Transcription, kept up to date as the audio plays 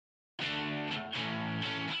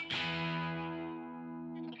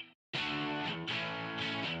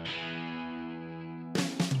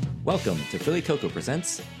Welcome to Philly Coco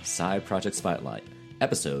Presents Side Project Spotlight,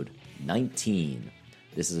 episode 19.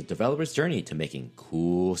 This is a developer's journey to making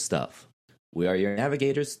cool stuff. We are your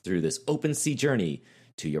navigators through this open sea journey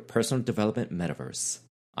to your personal development metaverse.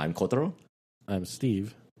 I'm Kotaro. I'm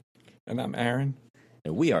Steve. And I'm Aaron.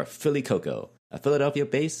 And we are Philly Coco, a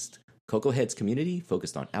Philadelphia-based Coco Heads community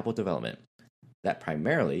focused on Apple development. That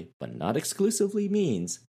primarily, but not exclusively,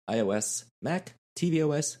 means iOS, Mac,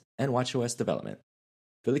 tvOS, and watchOS development.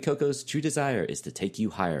 Philly Coco's true desire is to take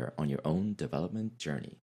you higher on your own development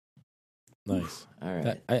journey. Nice. All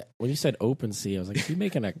right. When you said OpenSea, I was like, "Are you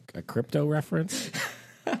making a crypto reference?"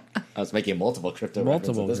 I was making multiple crypto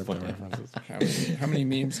references at this point. references. How many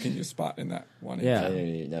memes can you spot in that one? Yeah.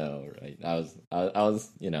 I know, right? I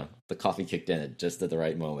was, the coffee kicked in at just at the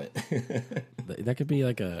right moment. That could be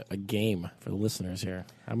like a game for the listeners here.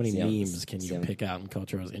 How many memes can you Sam. pick out in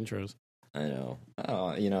Kotaro's intros? I know.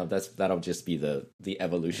 Oh, that'll just be the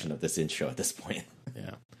evolution of this intro at this point.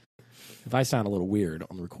 Yeah. If I sound a little weird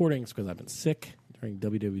on the recordings because I've been sick during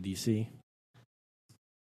WWDC,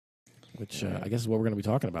 which I guess is what we're going to be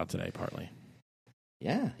talking about today, partly.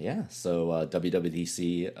 Yeah. So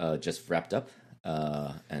WWDC just wrapped up,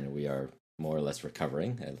 and we are more or less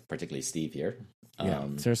recovering, particularly Steve here.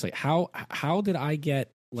 Seriously, how did I get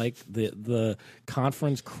like the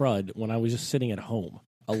conference crud when I was just sitting at home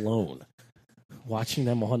alone, watching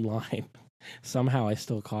them online? Somehow I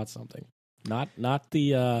still caught something. Not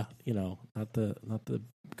the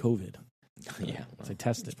COVID. Yeah, I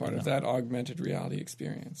tested. It's part of that augmented reality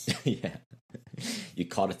experience. Yeah, you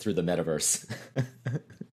caught it through the metaverse.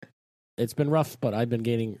 It's been rough, but I've been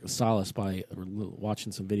gaining solace by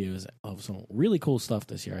watching some videos of some really cool stuff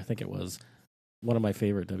this year. I think it was one of my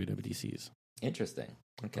favorite WWDCs. Interesting.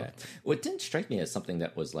 Okay. Well, it didn't strike me as something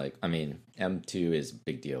that was like, I mean, M2 is a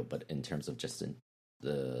big deal, but in terms of just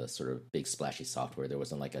the sort of big splashy software, there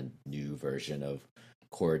wasn't like a new version of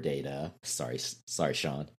Core Data. Sorry,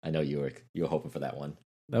 Sean. I know you were hoping for that one.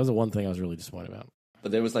 That was the one thing I was really disappointed about.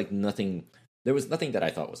 But there was like nothing. There was nothing that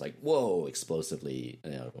I thought was like, whoa, explosively,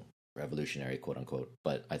 revolutionary, quote unquote.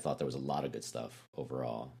 But I thought there was a lot of good stuff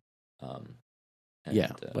overall.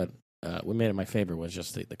 But what made it my favorite was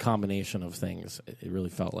just the combination of things. It really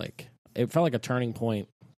felt like a turning point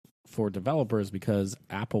for developers because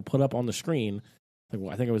Apple put up on the screen.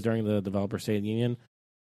 I think it was during the Developer State of the Union,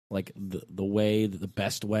 like the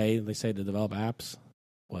best way they say to develop apps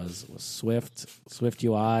was Swift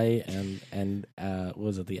UI, and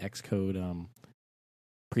was it the Xcode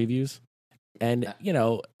previews? And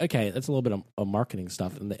okay, that's a little bit of marketing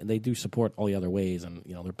stuff, and they do support all the other ways, and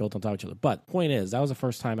they're built on top of each other. But point is, that was the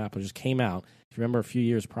first time Apple just came out. If you remember, a few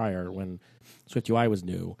years prior when Swift UI was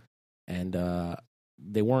new, and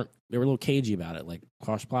they were a little cagey about it, like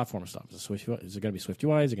cross-platform stuff. Is it going to be Swift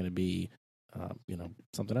UI? Is it going to be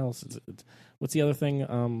something else? What's the other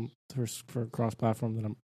thing for cross-platform that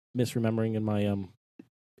I'm misremembering in my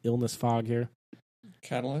illness fog here?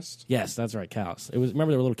 Catalyst? Yes, that's right, Catalyst.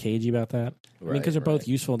 Remember they were a little cagey about that? Right, I mean, because they're both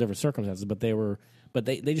useful in different circumstances, but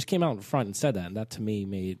they just came out in front and said that, and that to me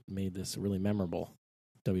made this really memorable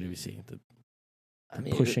WWDC.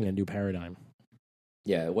 Pushing a new paradigm.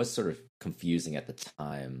 Yeah, it was sort of confusing at the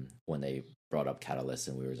time when they brought up Catalyst,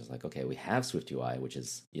 and we were just like, okay, we have Swift UI, which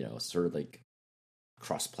is, sort of like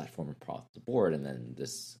cross-platform across the board, and then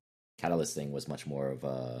this Catalyst thing was much more of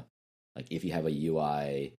a, like, if you have a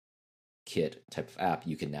UI kit type of app,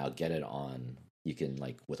 you can now get it on, you can,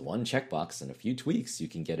 like, with one checkbox and a few tweaks, you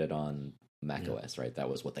can get it on Mac OS, right? That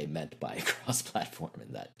was what they meant by cross-platform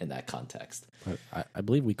in that context. But I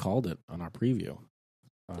believe we called it on our preview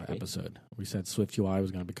episode. We said Swift UI was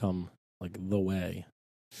going to become like the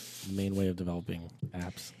main way of developing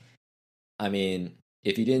apps. I mean,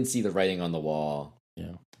 if you didn't see the writing on the wall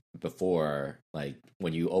before, like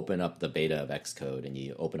when you open up the beta of Xcode and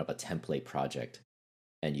you open up a template project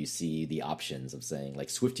and you see the options of saying like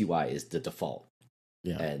Swift UI is the default,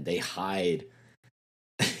 and they hide.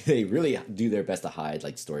 They really do their best to hide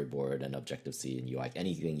like Storyboard and Objective-C and UI,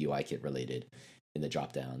 anything UIKit related in the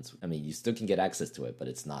drop downs. I mean, you still can get access to it, but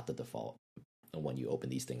it's not the default when you open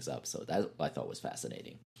these things up. So that I thought was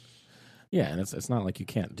fascinating. Yeah, and it's not like you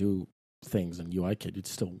can't do things in UIKit. You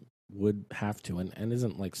still would have to, and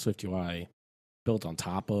isn't like Swift UI built on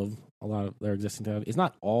top of a lot of their existing stuff? It's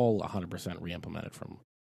not all 100% re-implemented from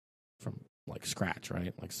like scratch,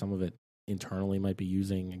 right? Like some of it internally might be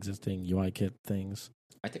using existing UIKit things.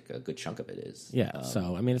 I think a good chunk of it is. Yeah.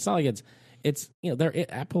 So I mean, it's not like it's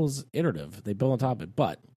Apple's iterative. They build on top of it,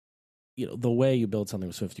 but the way you build something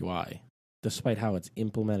with Swift UI, despite how it's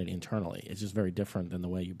implemented internally, it's just very different than the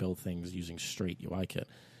way you build things using straight UIKit.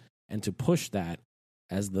 And to push that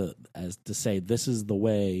as to say this is the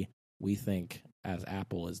way we think as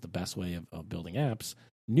Apple is the best way of building apps,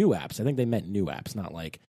 new apps. I think they meant new apps, not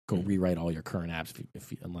like go rewrite all your current apps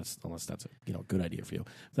unless that's a good idea for you.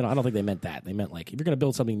 Then I don't think they meant that. They meant like if you're going to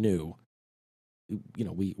build something new,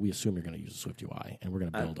 we assume you're going to use Swift UI, and we're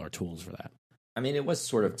going to build our tools for that. I mean, it was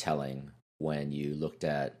sort of telling when you looked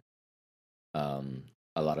at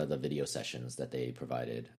a lot of the video sessions that they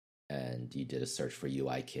provided, and you did a search for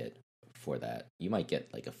UIKit for that. You might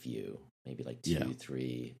get like a few, maybe like 2,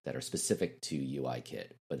 3 that are specific to UIKit.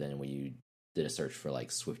 But then when you did a search for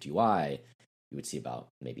like Swift UI, you would see about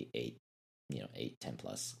maybe 8, 10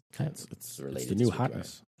 plus. It's the new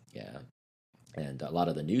hotness. Yeah. And a lot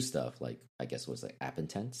of the new stuff, like I guess was like App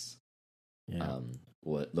Intents. Yeah.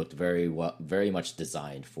 What looked very much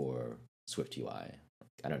designed for Swift UI.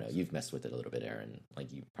 I don't know. You've messed with it a little bit, Aaron.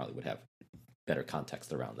 Like you probably would have better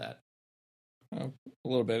context around that. A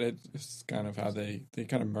little bit. It's kind of how they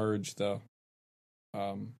kind of merge the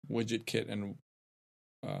widget kit and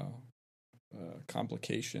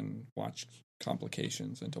watch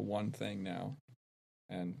complications into one thing now,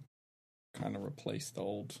 and kind of replace the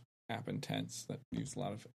old App Intents that use a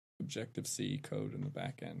lot of Objective-C code in the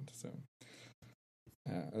back end. So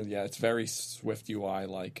it's very Swift UI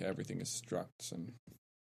like. Everything is structs, and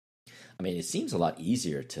I mean, it seems a lot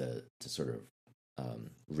easier to sort of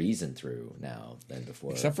reason through now than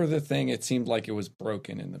before. Except for the thing, it seemed like it was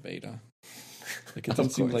broken in the beta. Like it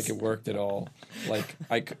didn't seem like it worked at all. Like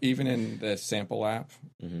even in the sample app,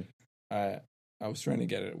 I was trying to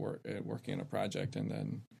get it working in a project, and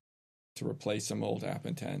then to replace some old App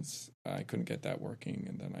Intents, I couldn't get that working.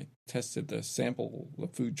 And then I tested the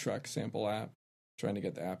food truck sample app, trying to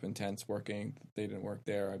get the App Intents working. They didn't work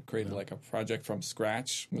there. I created like a project from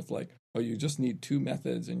scratch with like, you just need 2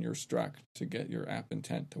 methods in your struct to get your App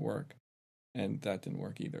Intent to work. And that didn't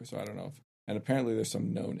work either. So I don't know and apparently there's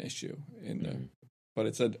some known issue but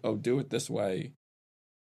it said, do it this way.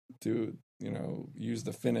 Use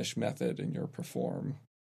the finish method in your perform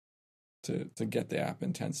to get the App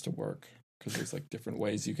Intents to work. Because there's like different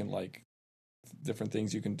ways you can different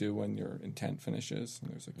things you can do when your intent finishes.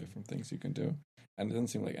 And there's like different things you can do. And it doesn't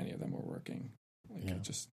seem like any of them were working. It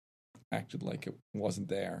just acted like it wasn't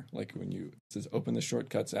there. Like when it says open the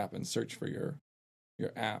Shortcuts app and search for your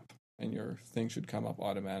app, and your thing should come up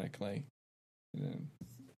automatically. And then it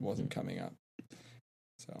wasn't coming up.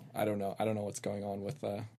 So I don't know what's going on with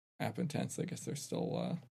App Intents. I guess they're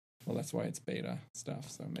still that's why it's beta stuff.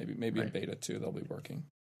 So maybe in beta 2 they'll be working.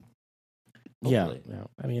 Hopefully. Yeah.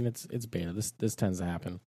 I mean it's beta. This tends to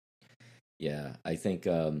happen. Yeah, I think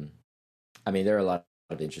there are a lot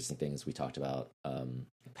of interesting things we talked about.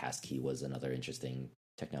 Passkey was another interesting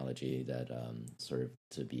technology that sort of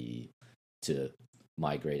to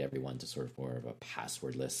migrate everyone to sort of more of a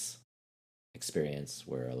passwordless experience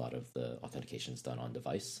where a lot of the authentication is done on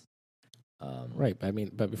device. Right.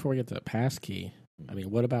 But before we get to Passkey,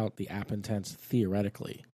 what about the App Intents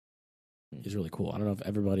theoretically is really cool. I don't know if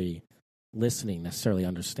everybody listening necessarily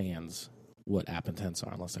understands what App Intents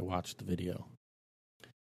are unless they watch the video.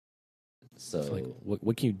 So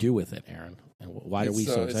what can you do with it, Aaron? And why are we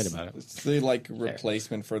so excited about it? It's the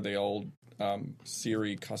replacement for the old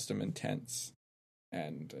Siri custom intents.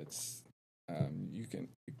 And it's you can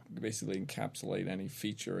basically encapsulate any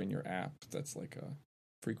feature in your app that's like a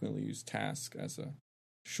frequently used task as a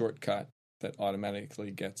shortcut that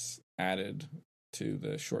automatically gets added to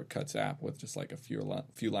the Shortcuts app with just like a few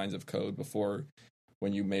lines of code. Before,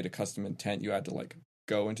 when you made a custom intent, you had to like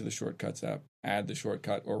go into the Shortcuts app, add the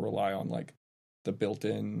shortcut, or rely on like the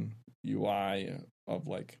built-in UI of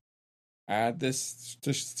like add this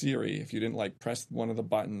to Siri. If you didn't like press one of the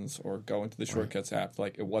buttons or go into the Shortcuts app,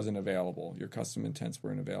 like it wasn't available. Your custom intents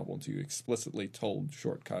weren't available until you explicitly told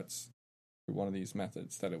Shortcuts through one of these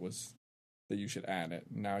methods that you should add it.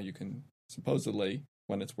 Now you can supposedly,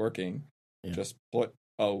 when it's working, just put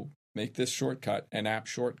make this shortcut an app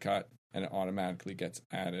shortcut, and it automatically gets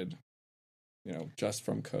added. Just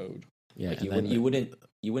from code. Yeah, like you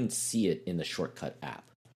wouldn't see it in the Shortcut app.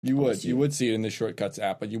 You would see it in the Shortcuts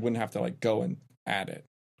app, but you wouldn't have to like go and add it.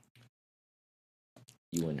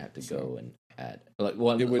 You wouldn't have to go and add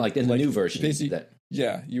like in the new version.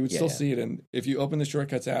 You would still see it if you open the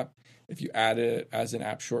Shortcuts app, if you add it as an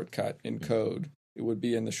app shortcut in code, it would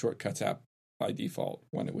be in the Shortcuts app by default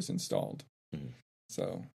when it was installed. Mm-hmm.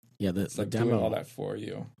 So it's like demo, doing all that for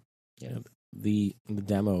you. Yeah, the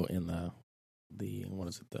demo in the what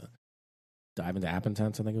is it, the dive into App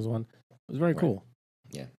Intents, I think was one. It was very cool.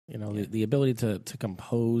 Yeah. The ability to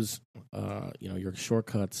compose your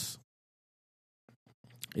shortcuts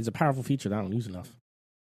is a powerful feature that I don't use enough.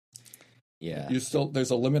 Yeah.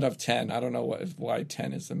 There's a limit of 10. I don't know why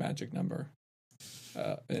 10 is the magic number.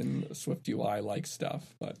 in SwiftUI like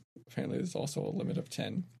stuff, but apparently there's also a limit of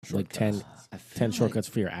 10 like shortcuts. 10 shortcuts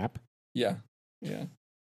for your app. Yeah.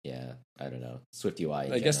 Yeah, I don't know.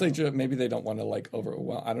 SwiftUI. I guess maybe they don't want to like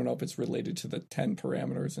overwhelm. I don't know if it's related to the 10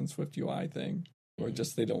 parameters in SwiftUI thing, or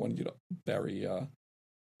just they don't want you to bury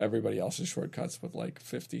everybody else's shortcuts with like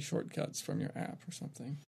 50 shortcuts from your app or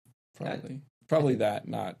something. Probably that.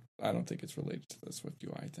 Not. I don't think it's related to the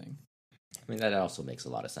SwiftUI thing. I mean, that also makes a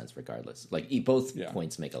lot of sense, regardless. Like both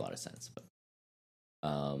points make a lot of sense, but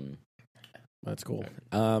that's cool.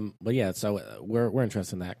 But yeah, so we're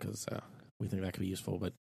interested in that because we think that could be useful.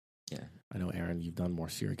 But yeah, I know Aaron, you've done more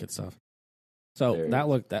SiriKit stuff, so that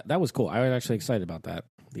was cool. I was actually excited about that,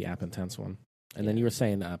 the App Intense one. And then you were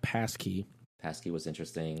saying Passkey. Passkey was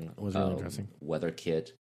interesting. It was really interesting.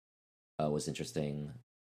 WeatherKit was interesting,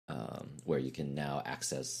 where you can now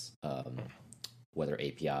access Weather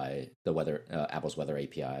API, Apple's Weather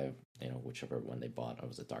API, whichever one they bought, or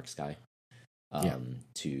was it Dark Sky,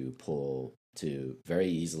 to very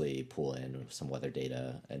easily pull in some weather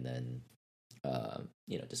data and then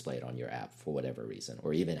display it on your app for whatever reason,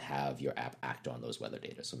 or even have your app act on those weather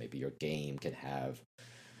data. So maybe your game can have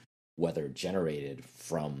weather generated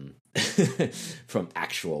from from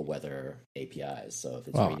actual weather APIs. So if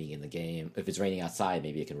it's raining in the game, if it's raining outside,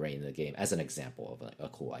 maybe it can rain in the game, as an example of a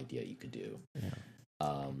cool idea you could do. Yeah.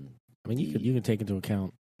 I mean, you could take into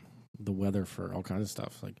account the weather for all kinds of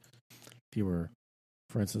stuff. Like if you were,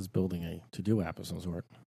 for instance, building a to-do app of some sort,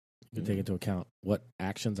 you could take into account what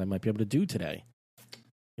actions I might be able to do today.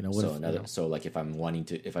 So like if I want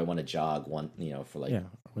to jog for like,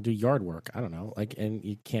 I'll do yard work. I don't know, and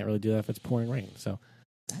you can't really do that if it's pouring rain. So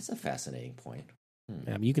that's a fascinating point.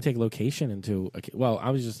 Yeah, I mean, you could take location into. Well,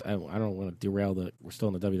 I don't want to derail we're still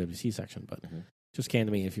in the WWC section, but just came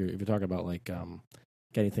to me if you're talking about like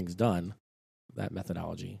getting things done, that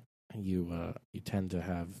methodology, you tend to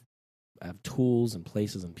have tools and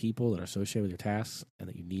places and people that are associated with your tasks, and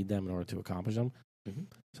that you need them in order to accomplish them. Mm-hmm.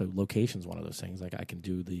 So location is one of those things. Like I can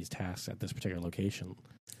do these tasks at this particular location.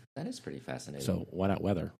 That is pretty fascinating. So why not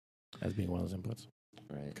weather as being one of those inputs?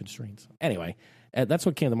 Right. Constraints. Anyway, that's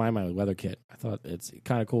what came to my mind with WeatherKit. I thought it's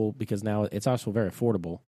kind of cool because now it's also very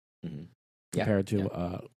affordable compared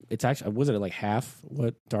to it's actually, was it like half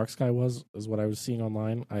what Dark Sky was, is what I was seeing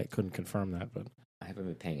online. I couldn't confirm that, but I haven't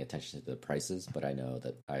been paying attention to the prices, but I know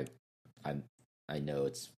that I know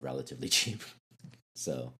it's relatively cheap.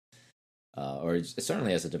 So or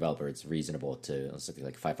certainly as a developer, it's reasonable to something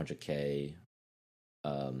like $500K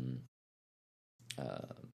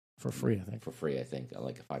for free. I think for free. I think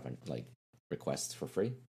like a 500 requests for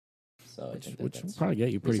free. So which will probably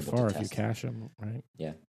get you pretty far if you cache them, right?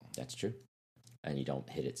 Yeah, that's true, and you don't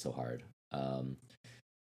hit it so hard.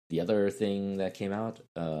 The other thing that came out,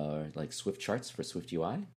 like Swift Charts for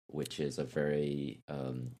SwiftUI, which is a very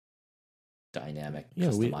dynamic,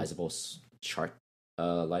 customizable chart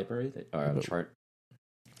library chart.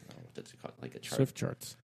 What's it called? Like a chart. Swift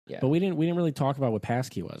Charts. Yeah, but we didn't really talk about what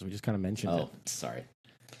Passkey was. We just kind of mentioned it. Oh, sorry.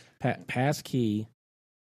 Passkey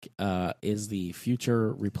is the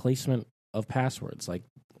future replacement of passwords, like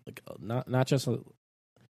not just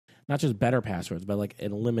better passwords, but like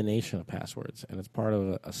an elimination of passwords, and it's part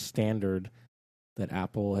of a standard that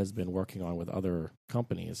Apple has been working on with other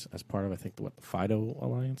companies as part of, I think, the FIDO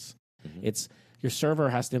Alliance. Mm-hmm. It's your server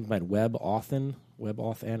has to implement WebAuthn. I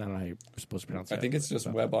don't know how you're supposed to pronounce that. I think it's just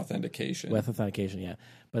web authentication. Web authentication, yeah.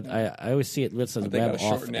 But I always see it listed as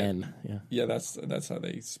WebAuthn. Yeah, that's how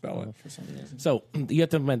they spell it for some reason. So you have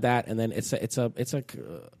to implement that, and then it's a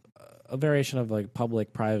variation of like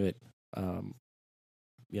public-private,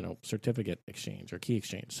 certificate exchange or key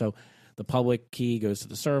exchange. So the public key goes to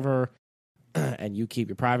the server, and you keep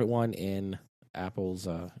your private one in Apple's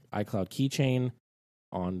iCloud keychain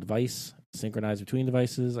on device, synchronized between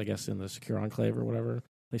devices, I guess in the secure enclave or whatever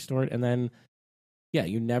they store it. And then,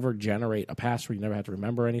 you never generate a password. You never have to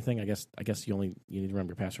remember anything. I guess you need to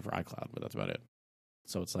remember your password for iCloud, but that's about it.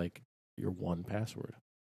 So it's like your one password.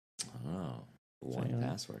 Oh, one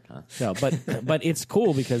password, huh? No, but it's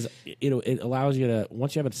cool because it allows you to,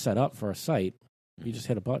 once you have it set up for a site, you just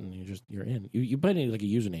hit a button and you're in. You put in like a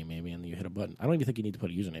username maybe, and you hit a button. I don't even think you need to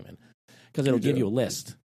put a username in because it'll give you a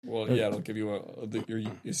list. Well, it'll give you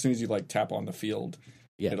as soon as you tap on the field,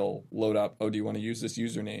 it'll load up. Oh, do you want to use this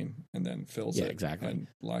username? And then fills it exactly and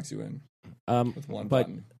logs you in with one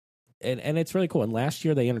button. And it's really cool. And last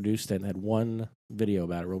year they introduced it and had one video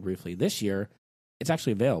about it real briefly. This year, it's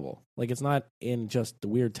actually available. Like it's not in just the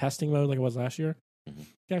weird testing mode like it was last year. Mm-hmm. You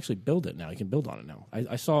can actually build it now. You can build on it now.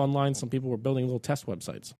 I saw online some people were building little test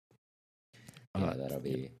websites. Yeah, that'll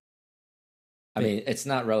be I mean, it's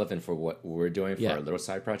not relevant for what we're doing for Yeah. our little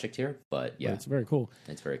side project here, but yeah, But it's very cool.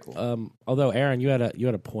 it's very cool. Although Aaron, you had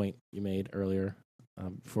a point you made earlier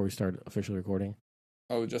before we started officially recording.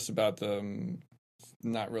 Oh, just about the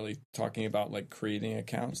not really talking about like creating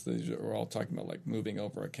accounts. We're all talking about like moving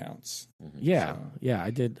over accounts. Yeah, So, yeah, I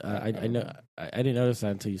did. I know. I didn't notice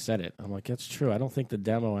that until you said it. I'm like, that's true. I don't think the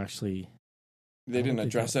demo actually. they didn't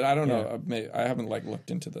address it. I don't know. I haven't like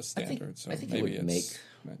looked into the I standard, so think maybe it would it's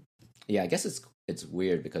Yeah, I guess it's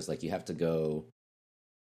weird because like you have to go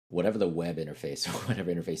whatever the web interface or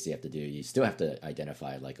whatever interface you have to do, you still have to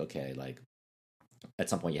identify like, okay, like at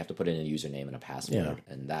some point you have to put in a username and a password,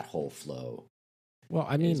 and that whole flow. Well,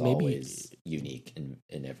 I mean, is maybe always unique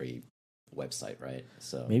in every website, right?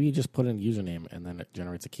 So maybe you just put in a username and then it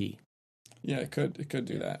generates a key. Yeah, it could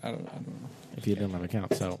do that. I don't know. If you didn't have an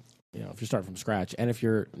account, so if you're starting from scratch, and if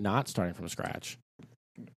you're not starting from scratch,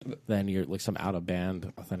 then you're like some out of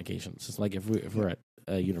band authentication. So it's like if we're at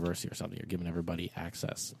a university or something, you're giving everybody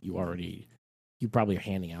access. You probably are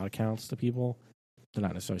handing out accounts to people. They're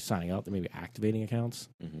not necessarily signing up. They're maybe activating accounts.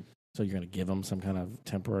 Mm-hmm. So you're going to give them some kind of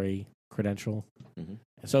temporary credential. Mm-hmm.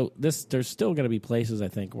 So there's still going to be places, I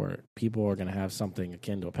think, where people are going to have something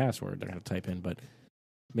akin to a password they're going to type in, but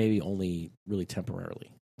maybe only really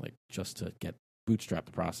temporarily, like just to bootstrap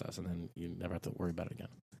the process, and then you never have to worry about it again.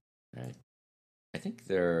 Right. I think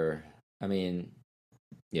I mean,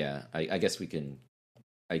 yeah, I guess we can.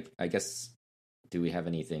 I guess. Do we have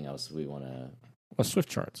anything else we want to? Well, Swift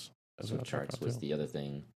charts. Swift charts was the other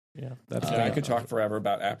thing. Yeah, I could talk forever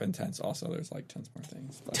about app intents. Also, there's like tons more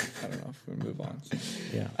things, but I don't know if we move on. So.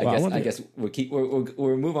 Yeah, I guess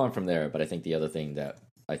we'll move on from there. But I think the other thing that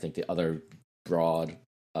the other broad,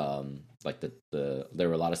 like there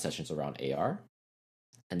were a lot of sessions around AR,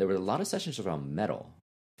 and there were a lot of sessions around Metal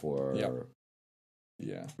for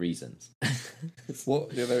reasons. Well,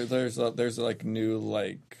 there's like new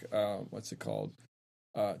what's it called,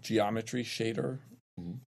 geometry shader.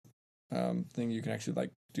 Mm-hmm. Thing you can actually like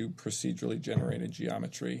do procedurally generated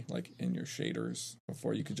geometry like in your shaders.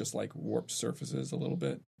 Before you could just like warp surfaces a little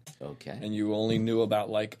bit. Okay. And you only knew about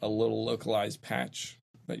like a little localized patch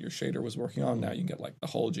that your shader was working on. Now you can get like the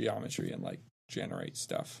whole geometry and like generate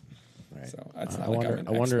stuff. Right. So that's not I'm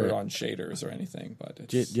an expert on shaders or anything, but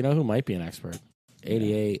it's... Do you know who might be an expert?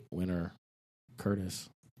 88 winner Curtis.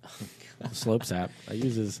 Slopes app. I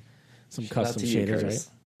uses some custom shaders, right?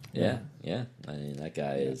 Yeah. I mean, that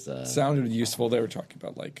guy is... Sounded useful. They were talking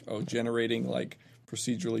about, like, generating, like,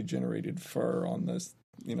 procedurally generated fur on this,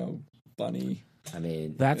 bunny. I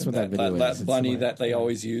mean... That's what that video is. That bunny that they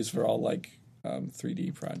always use for all, like,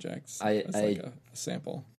 3D projects. It's like a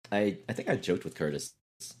sample. I think I joked with Curtis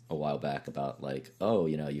a while back about, like, oh,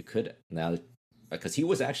 you could now... Because he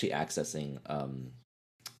was actually accessing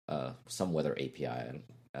some weather API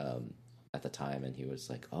at the time, and he was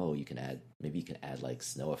like, "Oh, you can add like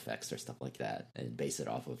snow effects or stuff like that, and base it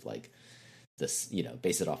off of like this,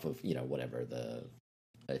 base it off of whatever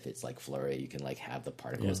if it's like flurry, you can like have the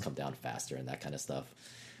particles come down faster and that kind of stuff."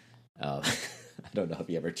 I don't know if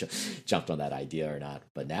he ever jumped on that idea or not,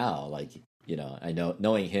 but now, like I know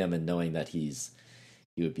knowing him and knowing that he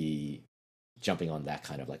would be jumping on that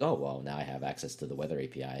kind of like, oh well, now I have access to the weather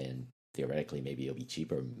API and theoretically maybe it'll be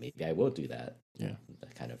cheaper, maybe I will do that.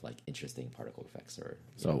 That kind of like interesting particle effects or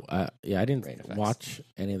I didn't watch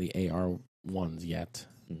any of the AR ones yet.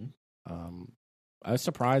 Mm-hmm. I was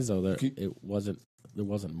surprised though that there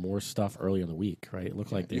wasn't more stuff earlier in the week, right? It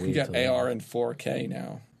looked like you can get AR in 4K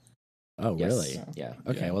now. Oh, yes. Really? Yeah.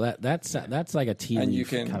 Okay, well that's like a tea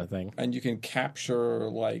leaf kind of thing. And you can capture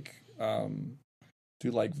like do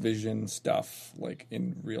like vision stuff like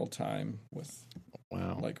in real time with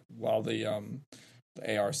like while the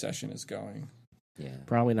AR session is going. Yeah.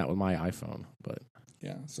 Probably not with my iPhone, but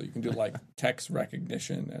yeah, so you can do like text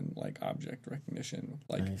recognition and like object recognition.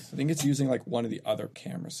 Like nice. I think it's using like one of the other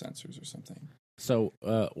camera sensors or something. So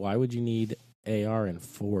why would you need AR in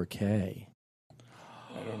 4K?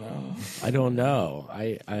 I don't know. I don't know.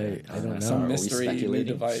 I don't know. Some mystery new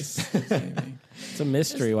device. It's a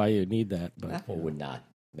mystery why you need that. But Apple would not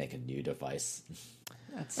make a new device.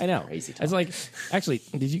 That's I know. Crazy talk. It's like, actually,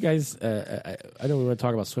 did you guys? I know we want to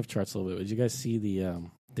talk about Swift charts a little bit. Did you guys see the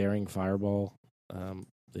Daring Fireball,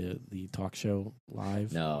 the talk show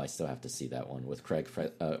live? No, I still have to see that one with Craig.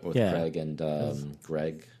 Craig and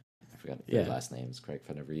Greg. I forgot their last names. Craig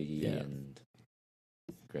Fenerigi and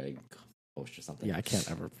Greg Host or something. Yeah, I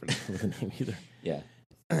can't ever pronounce the name either. Yeah,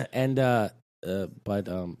 and but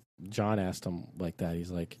John asked him like that.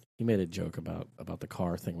 He's like, he made a joke about the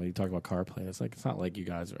car thing when he talked about CarPlay. It's like, it's not like you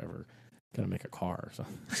guys are ever gonna make a car. So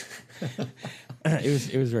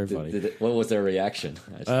it was very funny. What was their reaction?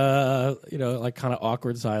 Like kind of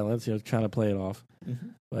awkward silence. Trying to play it off. Mm-hmm.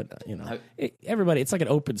 But everybody, it's like an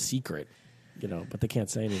open secret. But they can't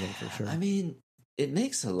say anything for sure. I mean, it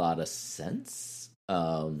makes a lot of sense.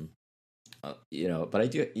 But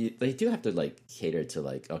they do have to like cater to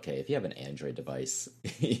like, okay, if you have an Android device,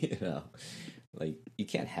 like you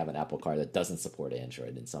can't have an Apple car that doesn't support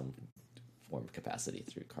Android in some form of capacity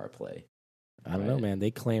through CarPlay. I don't know, man.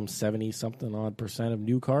 They claim 70-something odd % of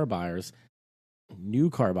new car buyers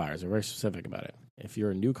are very specific about it. If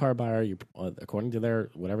you're a new car buyer, you according to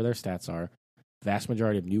whatever their stats are, vast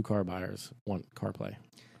majority of new car buyers want CarPlay.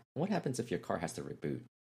 What happens if your car has to reboot?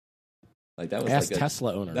 Like that was Ask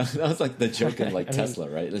Tesla owners. That was like the joke in Tesla,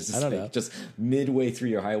 right? It's just just midway through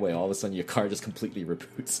your highway, all of a sudden your car just completely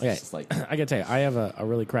reboots. Okay. It's just like I gotta tell you, I have a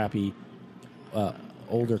really crappy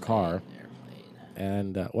older car.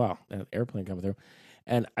 And an airplane coming through,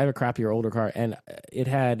 and I have a crappier older car, and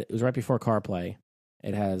it was right before CarPlay.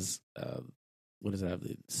 It has what does it have?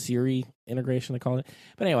 The Siri integration, they call it.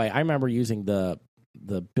 But anyway, I remember using the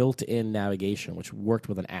built-in navigation, which worked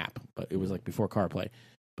with an app, but it was like before CarPlay.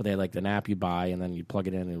 But they had like an app you buy, and then you plug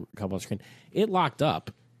it in and a couple on screen. It locked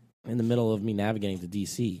up in the middle of me navigating to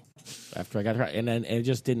DC after I got there, and then it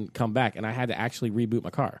just didn't come back, and I had to actually reboot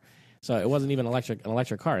my car. So it wasn't even an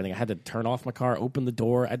electric car. I think I had to turn off my car, open the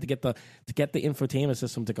door. I had to get the infotainment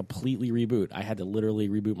system to completely reboot. I had to literally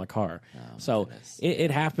reboot my car. So it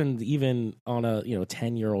happened even on a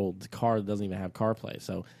 10-year-old car that doesn't even have CarPlay.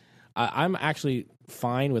 So I'm actually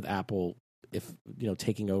fine with Apple if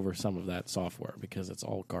taking over some of that software because it's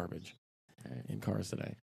all garbage in cars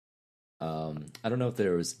today. I don't know if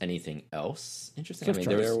there was anything else interesting.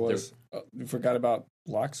 You forgot about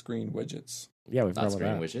lock screen widgets. Yeah, we've got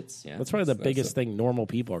screen widgets. Yeah, that's probably the biggest thing normal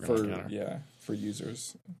people are going to encounter. Yeah, for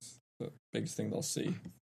users, it's the biggest thing they'll see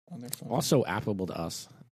on their phone. Also applicable to us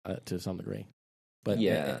to some degree, but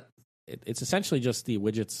it's essentially just the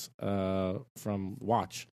widgets from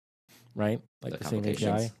Watch, right? Like the same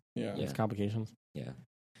API. Yeah, it's complications. Yeah.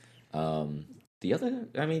 The other,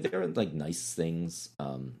 I mean, there are like nice things,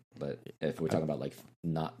 but if we're talking about like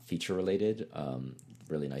not feature related,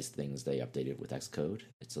 really nice things they updated with Xcode.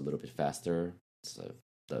 It's a little bit faster.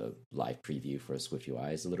 The live preview for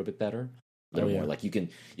SwiftUI is a little bit better. A little more like you can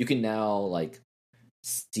now like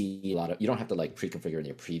see a lot of. You don't have to like pre-configure in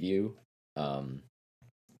your preview. The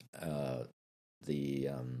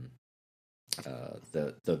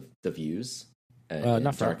views.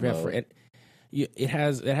 Not for dark mode. It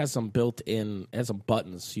has some built-in. It has some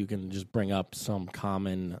buttons so you can just bring up some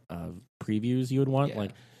common previews you would want,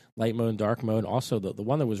 like light mode and dark mode. Also, the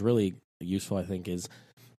one that was really useful, I think, is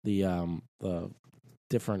the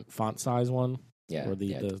different font size one. Yeah, or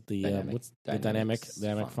the dynamic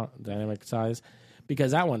size,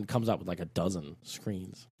 because that one comes up with like a dozen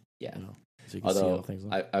screens. Yeah. So you can Although see how things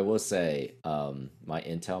look. I will say, my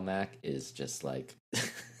Intel Mac is just like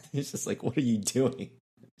it's just like, what are you doing?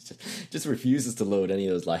 Just refuses to load any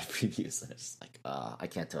of those live previews. And it's just like, I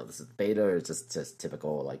can't tell if this is beta or it's just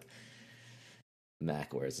typical like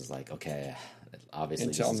Mac, where it's just like, okay, obviously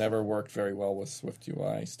Intel never worked very well with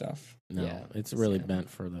SwiftUI stuff. No, it's really meant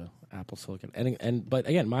for the Apple Silicon. But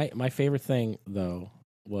again, my favorite thing though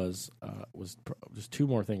was just two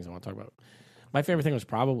more things I want to talk about. My favorite thing was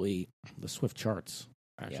probably the Swift charts,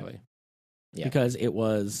 actually, because it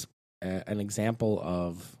was an example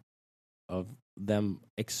of them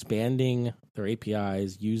expanding their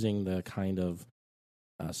APIs using the kind of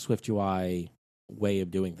SwiftUI way of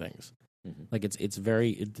doing things. Mm-hmm. Like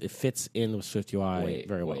it fits in with SwiftUI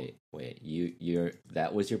very well. Wait,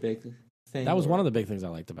 that was your big thing? That was one of the big things I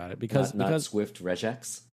liked about it because Swift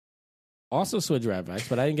regex. Also Swift regex,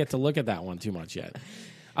 but I didn't get to look at that one too much yet.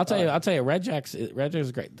 I'll tell you, regex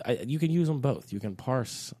is great. You can use them both. You can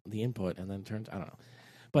parse the input and then I don't know.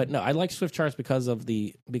 But no, I like Swift charts because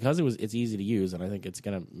it's easy to use, and I think it's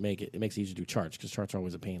gonna makes it easy to do charts because charts are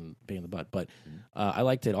always a pain in the butt. But I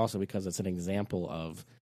liked it also because it's an example of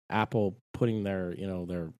Apple putting their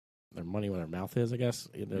money where their mouth is. I guess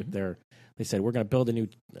they said we're gonna build a new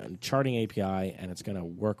charting API and it's gonna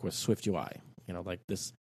work with SwiftUI. Like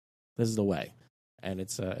this is the way, and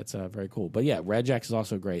it's very cool. But yeah, regex is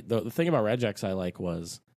also great. The thing about regex I like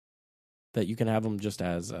was that you can have them just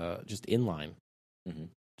as just inline. Mm-hmm.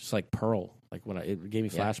 Just like Perl, like it gave me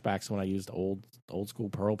flashbacks when I used old school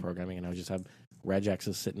Perl programming, and I would just have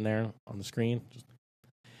regexes sitting there on the screen.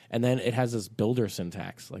 And then it has this builder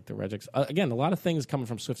syntax, like the regex. Again, a lot of things coming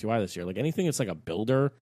from SwiftUI this year. Like anything that's like a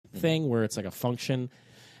builder thing, where it's like a function,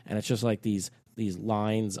 and it's just like these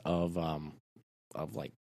lines of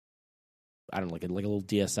like I don't know, like a little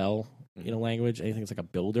DSL, language. Anything that's like a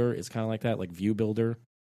builder is kind of like that, like View Builder.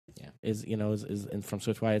 Yeah, is and from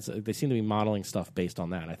SwiftUI, they seem to be modeling stuff based on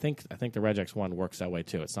that. I think the regex one works that way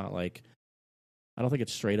too. It's not like, I don't think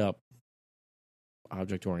it's straight up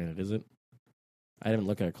object oriented, is it? I didn't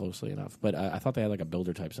look at it closely enough, but I thought they had like a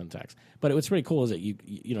builder type syntax. But what's pretty cool is that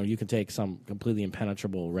you can take some completely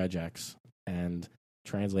impenetrable regex and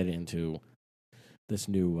translate it into this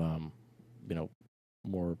new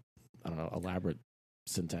more, I don't know, elaborate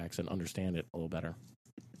syntax and understand it a little better.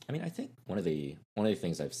 I mean, I think one of the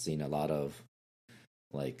things I've seen a lot of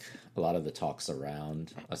the talks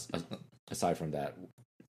around, aside from that,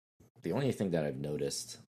 the only thing that I've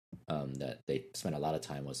noticed that they spent a lot of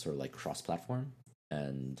time was sort of like cross-platform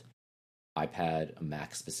and iPad,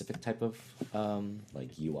 Mac specific type of like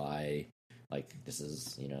UI. Like this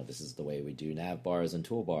is the way we do nav bars and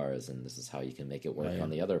toolbars, and this is how you can make it work on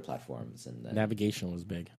the other platforms. And then, navigation was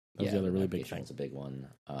big. That was the other really big thing. Was a big one.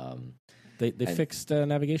 They fixed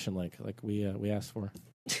navigation like we asked for.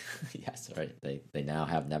 Yes, right. They now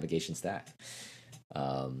have navigation stack,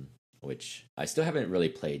 which I still haven't really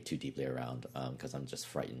played too deeply around because I'm just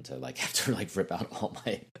frightened to have to rip out all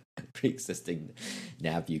my pre-existing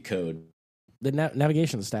NavView code. The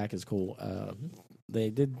navigation stack is cool. They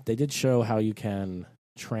did show how you can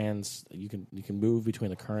you can move between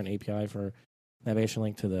the current API for Navigation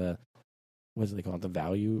Link to the, what do they call it, the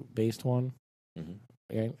value based one. Mm-hmm.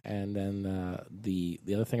 Okay? And then the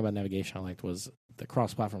other thing about navigation I liked was the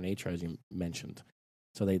cross-platform nature, as you mentioned.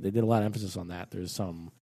 So they did a lot of emphasis on that. There's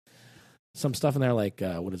some stuff in there like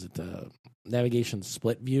navigation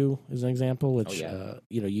split view is an example, which you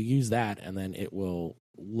use that and then it will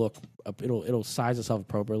look up, it'll size itself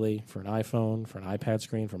appropriately for an iPhone, for an iPad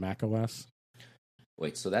screen, for Mac OS.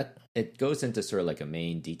 Wait, so that it goes into sort of like a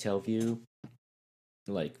main detail view,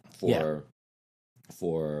 like for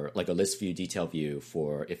like a list view detail view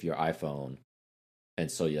for if you're iPhone,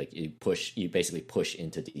 and so you basically push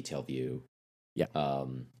into detail view. Yeah.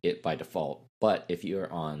 It by default, but if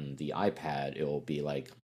you're on the iPad, it will be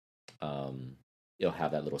like, it'll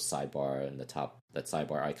have that little sidebar in the top, that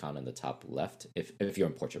sidebar icon in the top left. If you're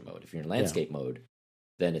in portrait mode, if you're in landscape mode,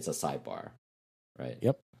 then it's a sidebar, right?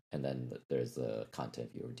 Yep. And then there's the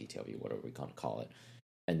content view or detail view, whatever we want to call it.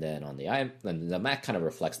 And then on the Mac kind of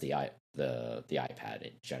reflects the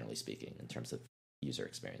iPad, generally speaking, in terms of user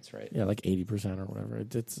experience, right? Yeah, like 80% or whatever.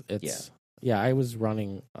 It's yeah. I was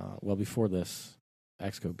running before this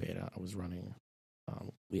Xcode beta. I was running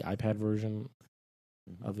the iPad version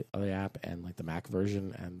of the app and like the Mac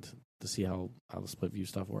version, and to see how the split view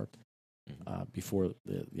stuff worked before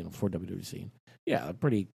before WWDC. Yeah,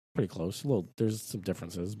 pretty close. There's some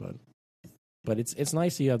differences, but it's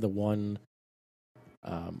nice that you have the one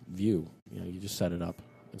view. You just set it up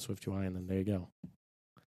in SwiftUI, and then there you go.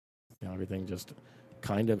 Everything just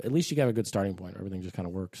kind of, at least you have a good starting point. Everything just kind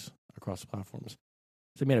of works across the platforms.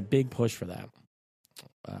 So they made a big push for that,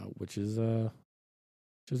 which is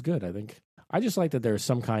good. I think I just like that there's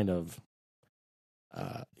some kind of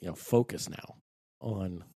focus now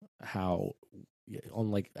on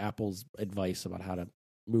like Apple's advice about how to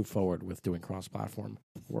move forward with doing cross-platform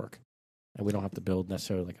work, and we don't have to build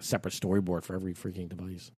necessarily like a separate storyboard for every freaking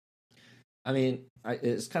device. I mean,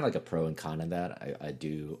 it's kind of like a pro and con in that. I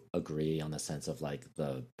do agree on the sense of like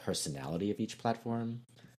the personality of each platform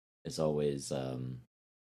is always,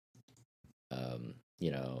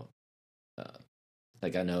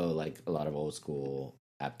 like I know like a lot of old school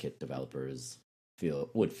AppKit developers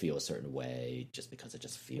would feel a certain way just because it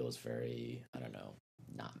just feels very, I don't know,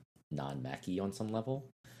 not non-Mac-y on some level,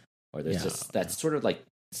 or there's just that sort of like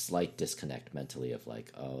slight disconnect mentally of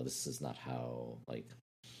like, oh, this is not how like.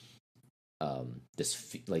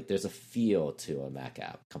 There's a feel to a Mac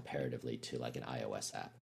app comparatively to like an iOS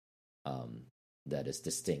app that is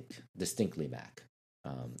distinctly Mac,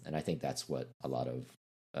 and I think that's what a lot of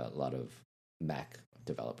Mac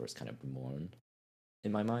developers kind of mourn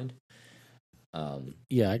in my mind. I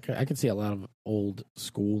can see a lot of old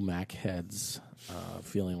school Mac heads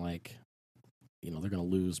feeling like they're going to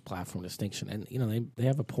lose platform distinction, and they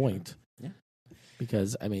have a point. Yeah,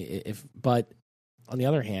 because I mean, but on the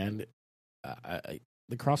other hand.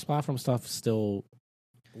 The cross-platform stuff still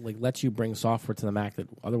like lets you bring software to the Mac that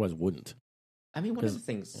otherwise wouldn't. I mean, one of the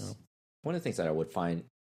things that I would find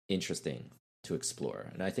interesting to explore,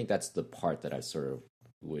 and I think that's the part that I sort of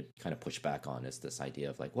would kind of push back on, is this idea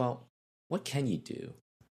of like, well, what can you do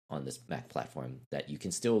on this Mac platform that you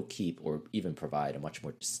can still keep or even provide a much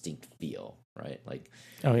more distinct feel, right? Like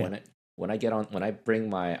when I bring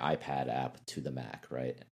my iPad app to the Mac,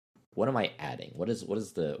 right? What am I adding? What is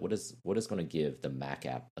going to give the Mac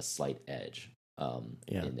app a slight edge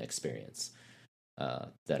in the experience?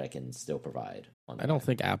 that I can still provide on the I don't Mac.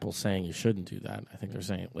 think Apple's saying you shouldn't do that. I think they're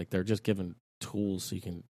saying like they're just giving tools so you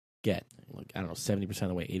can get like, I don't know, 70% of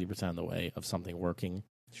the way, 80% of the way of something working.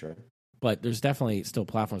 Sure. But there's definitely still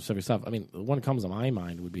platform specific stuff. I mean, the one that comes to my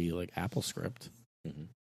mind would be like AppleScript. Mm-hmm.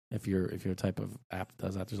 If you're a type of app that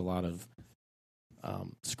does that, there's a lot of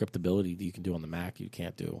scriptability that you can do on the Mac you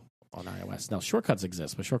can't do on iOS. Now, Shortcuts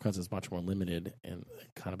exist, but Shortcuts is much more limited in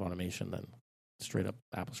kind of automation than straight up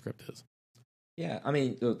AppleScript is. Yeah, I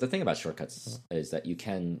mean, the thing about Shortcuts is that you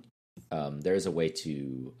can, there is a way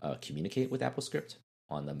to communicate with AppleScript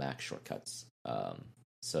on the Mac Shortcuts.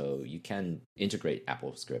 So you can integrate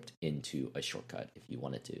AppleScript into a shortcut if you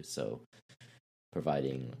wanted to. So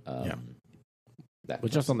providing that.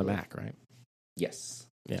 But just on the Mac, right? Yes,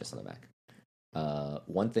 yeah. Just on the Mac.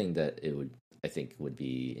 One thing that I think would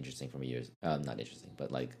be interesting from a year, not interesting,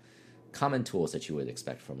 but like common tools that you would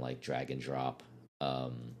expect from like drag and drop,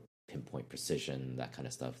 pinpoint precision, that kind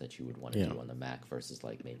of stuff that you would want to do on the Mac versus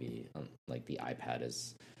like maybe like the iPad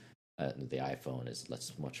is, the iPhone is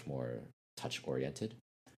much more touch oriented.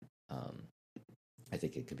 I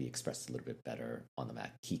think it could be expressed a little bit better on the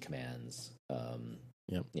Mac. Key commands,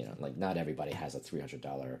 like not everybody has a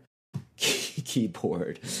 $300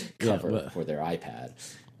 keyboard cover for their iPad,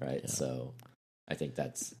 right? Yeah. So I think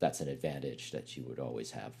that's an advantage that you would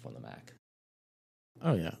always have on the Mac.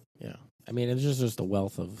 Oh yeah. I mean, it's just a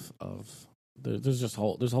wealth of there's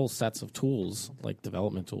whole sets of tools like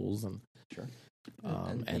development tools and sure,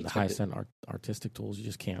 and the highest end artistic tools you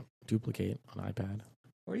just can't duplicate on iPad.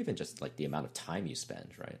 Or even just like the amount of time you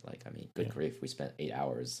spend, right? Like, I mean, good grief, we spent 8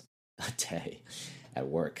 hours a day at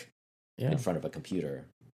work in front of a computer,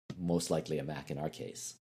 most likely a Mac in our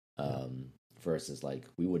case, versus like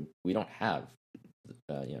we don't have,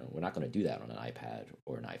 we're not going to do that on an iPad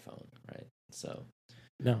or an iPhone, right? So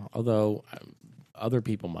no, although other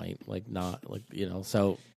people might not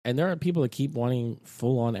so, and there are people that keep wanting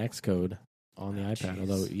full on Xcode on the iPad. Geez.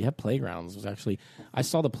 Although you have Playgrounds, was actually I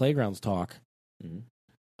saw the Playgrounds talk. Mm-hmm.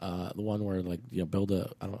 The one where build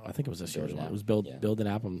I think it was this year's one. It was build an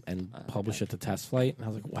app and publish it to TestFlight, and I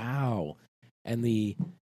was like, wow. And the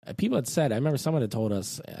people had said, I remember someone had told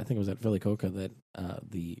us, I think it was at Philly Coca, that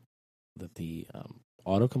the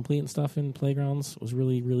autocomplete and stuff in Playgrounds was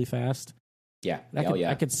really, really fast. Yeah,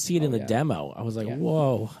 I could see it in the demo. I was like,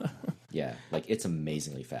 whoa. Yeah, like it's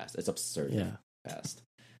amazingly fast. It's absurdly fast.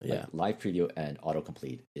 Yeah, like, live preview and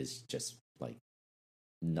autocomplete is just like.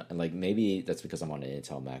 No, like maybe that's because I'm on an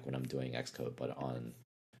Intel Mac when I'm doing Xcode, but on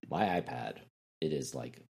my iPad, it is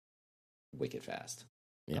like wicked fast.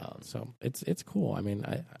 Yeah, so it's cool. I mean,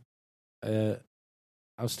 I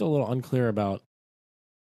was still a little unclear about.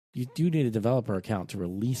 You do need a developer account to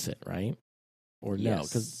release it, right? Or no?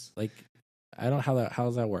 Because like I don't know how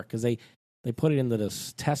does that work? Because they put it into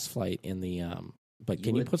this TestFlight in the But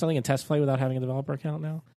can you put something in TestFlight without having a developer account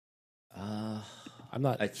now? I'm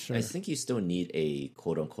not sure. I think you still need a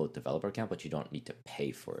quote unquote developer account, but you don't need to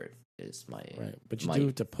pay for it. Is my right? But you do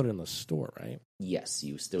have to put it in the store, right? Yes,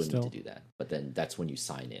 you still need to do that. But then that's when you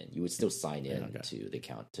sign in. You would still sign in to the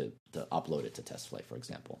account to upload it to TestFlight, for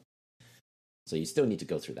example. So you still need to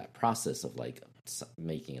go through that process of like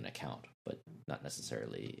making an account, but not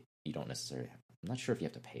necessarily. You don't necessarily. I'm not sure if you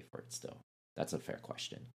have to pay for it. Still, that's a fair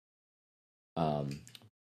question.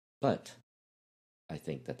 But I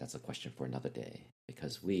think that's a question for another day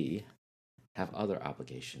because we have other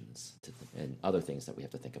obligations and other things that we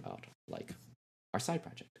have to think about, like our side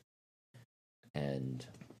project. And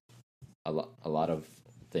a lot of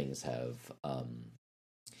things have,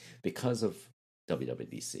 because of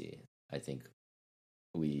WWDC, I think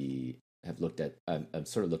we have looked at, I'm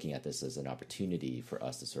sort of looking at this as an opportunity for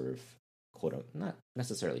us to sort of, not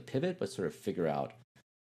necessarily pivot, but sort of figure out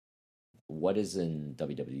what is in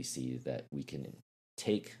WWDC that we can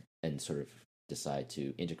take and sort of decide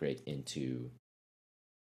to integrate into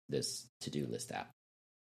this to-do list app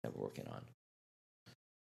that we're working on.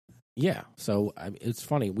 Yeah, so it's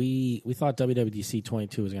funny. We thought WWDC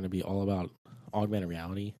 22 was going to be all about augmented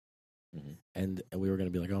reality, and we were going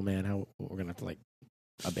to be like, oh man, how we're going to have to like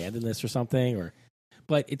abandon this or something,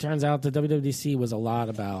 but it turns out that WWDC was a lot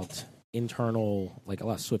about internal, like a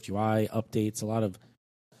lot of Swift UI updates, a lot of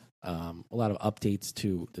updates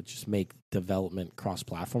to just make development,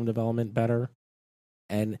 cross-platform development better.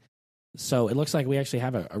 And so it looks like we actually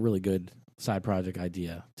have a really good side project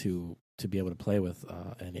idea to be able to play with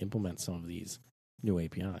and implement some of these new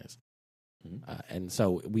APIs. And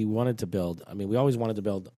so we wanted to build, we always wanted to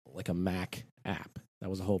build like a Mac app. That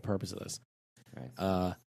was the whole purpose of this.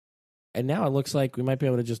 Right. And now it looks like we might be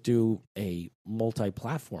able to just do a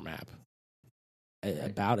multi-platform app.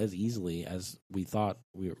 about as easily as we thought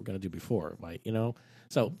we were going to do before. Like,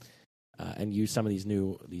 so and use some of these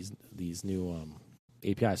new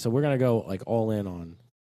APIs. So we're going to go like all in on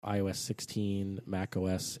iOS 16,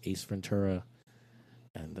 macOS, Ace Ventura,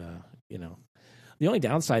 and the only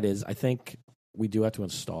downside is I think we do have to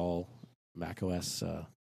install macOS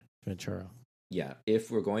Ventura. Yeah, if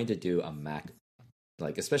we're going to do a Mac,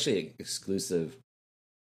 like especially exclusive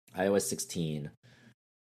iOS 16,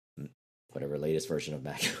 whatever latest version of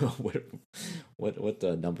Mac, what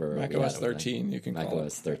the number? macOS 13, you can call it.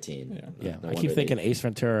 macOS 13. Yeah, I keep thinking Ace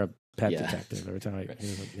Ventura Pet Detective every time I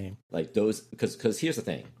hear the name. Like those, because here's the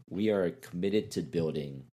thing: we are committed to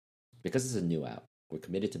building, because it's a new app. We're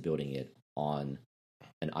committed to building it on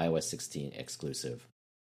an iOS 16 exclusive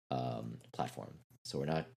platform. So we're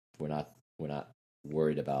not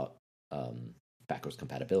worried about backwards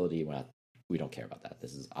compatibility. We don't care about that.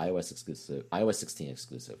 This is iOS exclusive, iOS 16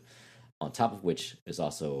 exclusive. On top of which is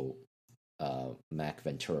also Mac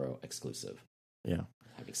Ventura exclusive. Yeah.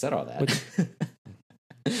 Having said all that,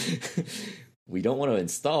 we don't want to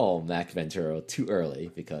install Mac Ventura too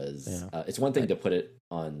early because it's one thing to put it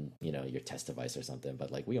on your test device or something,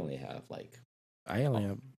 but like we only have I only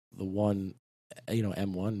have the one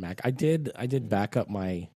M1 Mac. I did back up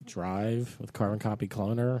my drive with Carbon Copy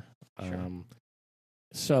Cloner. Sure.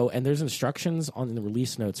 So, and there's instructions on the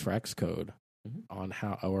release notes for Xcode on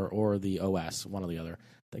how, or the OS, one or the other.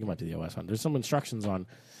 I think it might be the OS one. There's some instructions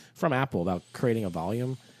from Apple about creating a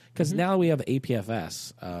volume. Because now we have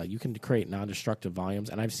APFS, you can create non-destructive volumes.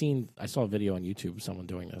 And I saw a video on YouTube of someone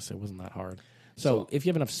doing this. It wasn't that hard. So if you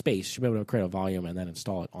have enough space, you should be able to create a volume and then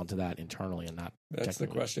install it onto that internally and not. That's the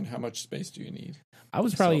question. How much space do you need? I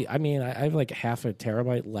was probably, I have like half a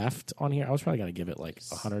terabyte left on here. I was probably going to give it like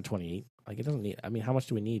 128. Like it doesn't need, how much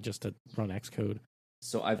do we need just to run Xcode?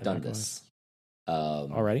 So I've done this.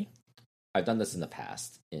 Already? I've done this in the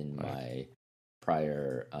past in my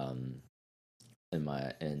prior,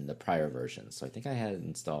 in the prior version. So I think I had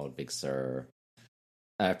installed Big Sur.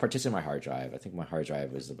 I partitioned my hard drive. I think my hard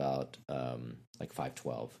drive was about like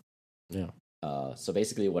 512. Yeah. So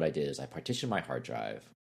basically, what I did is I partitioned my hard drive,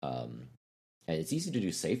 and it's easy to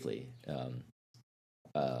do safely.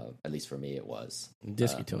 At least for me, it was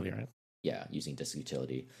disk utility, right? Yeah, using disk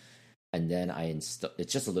utility, and then I install.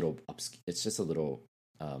 It's just a little. It's just a little.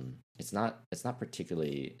 It's not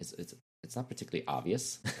particularly. It's not particularly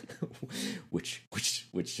obvious, which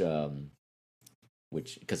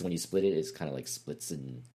because when you split it, it's kind of like splits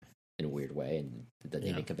in a weird way, and the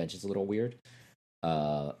naming convention's a little weird.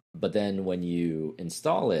 But then when you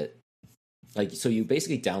install it, so you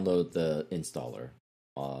basically download the installer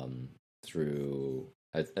through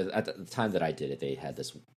at the time that I did it, they had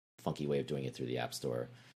this funky way of doing it through the App Store,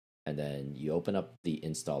 and then you open up the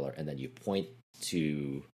installer, and then you point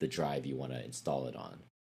to the drive you want to install it on,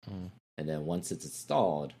 and then once it's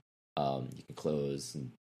installed, you can close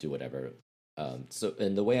and do whatever.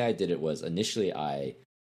 And the way I did it was initially I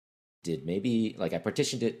did I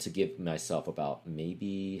partitioned it to give myself about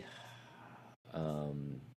maybe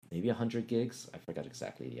 100 gigs. I forgot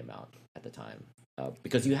exactly the amount at the time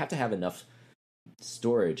because you have to have enough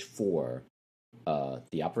storage for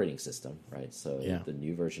the operating system, right? So the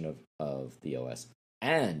new version of the OS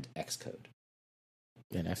and Xcode.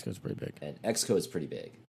 And Xcode's pretty big. And Xcode's pretty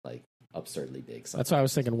big, like absurdly big. Sometimes. That's why I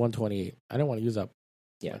was thinking 128. I don't want to use up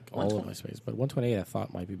all of my space, but 128 I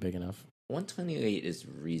thought might be big enough. 128 is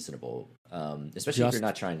reasonable, especially if you're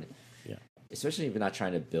not trying. Especially if you're not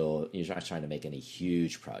trying to build, you're not trying to make any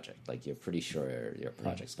huge project. Like you're pretty sure your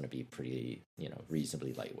project's going to be pretty,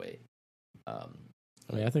 reasonably lightweight.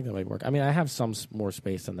 I think that might work. I have some more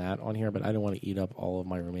space than that on here, but I don't want to eat up all of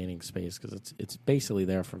my remaining space because it's basically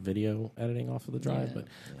there for video editing off of the drive. But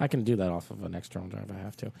I can do that off of an external drive if I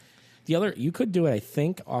have to. You could do it, I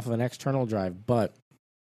think, off of an external drive, but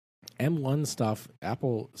M1 stuff,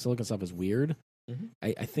 Apple Silicon stuff is weird. Mm-hmm.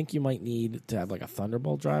 I think you might need to have like a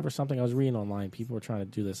Thunderbolt drive or something. I was reading online, people were trying to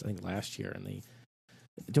do this, I think, last year, and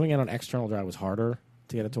doing it on external drive was harder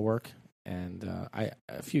to get it to work. And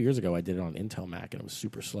a few years ago, I did it on Intel Mac, and it was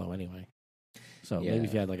super slow anyway. So maybe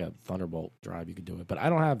if you had like a Thunderbolt drive, you could do it. But I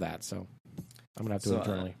don't have that, so I'm gonna have to do it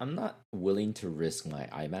internally. I'm not willing to risk my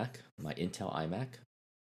Intel iMac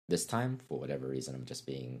this time for whatever reason. I'm just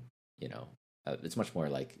being, it's much more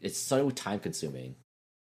like it's so time consuming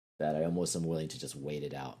that I almost am willing to just wait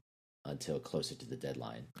it out until closer to the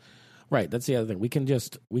deadline. Right, that's the other thing. We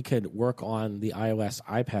could work on the iOS,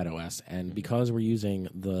 iPadOS, and because we're using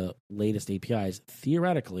the latest APIs,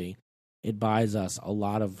 theoretically, it buys us a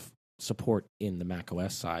lot of support in the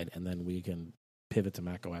macOS side, and then we can pivot to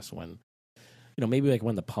macOS when maybe like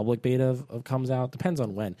when the public beta comes out. Depends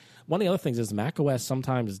on when. One of the other things is macOS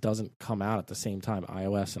sometimes doesn't come out at the same time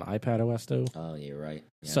iOS and iPadOS do. Oh, you're right.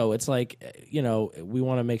 Yeah. So it's like, we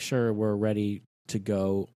want to make sure we're ready to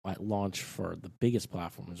go at launch for the biggest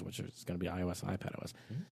platforms, which is going to be iOS and iPadOS.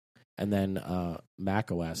 Mm-hmm. And then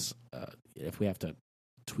macOS, if we have to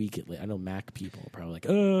tweak it, I know Mac people are probably like,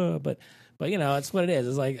 but it's what it is.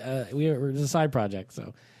 It's like we're just a side project,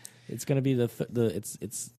 so it's going to be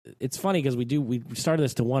it's funny because we started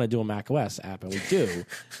this to want to do a macOS app, and we do,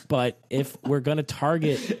 but if we're going to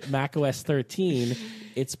target macOS 13,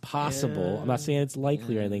 it's possible. I'm not saying it's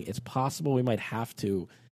likely or anything. It's possible we might have to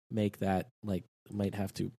make that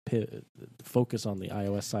focus on the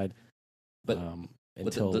iOS side, but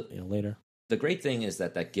until later. The great thing is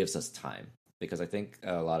that gives us time, because I think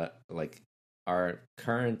a lot of our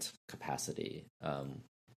current capacity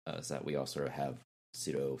is that we all sort of have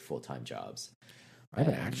pseudo full-time jobs. I have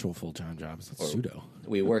an actual full-time job. It's pseudo.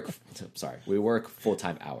 We work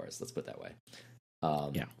full-time hours. Let's put it that way.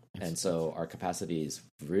 And so our capacity is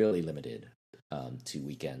really limited to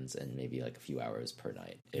weekends and maybe like a few hours per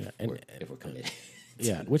night if we're committed.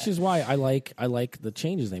 Yeah, which is why I like the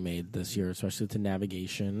changes they made this year, especially to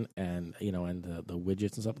navigation and and the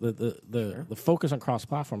widgets and stuff. The focus on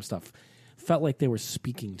cross-platform stuff felt like they were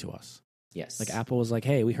speaking to us. Yes, like Apple was like,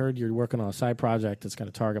 "Hey, we heard you're working on a side project that's going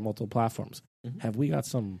to target multiple platforms. Mm-hmm. Have we got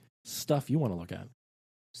some stuff you want to look at?"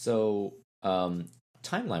 So,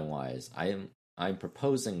 timeline-wise, I'm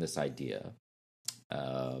proposing this idea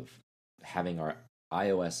of having our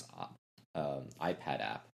iOS iPad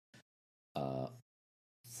app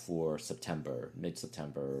for September,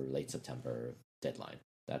 mid-September, late September deadline.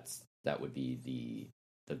 That would be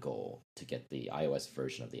the goal, to get the iOS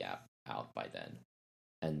version of the app out by then.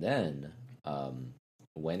 And then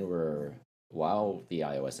while the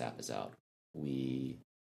iOS app is out,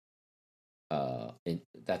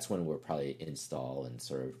 that's when we'll probably install and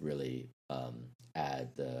sort of really add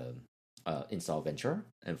the install Ventura,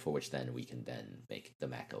 and for which then we can then make the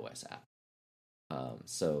Mac OS app.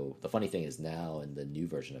 So the funny thing is, now in the new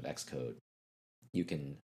version of Xcode, you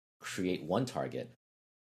can create one target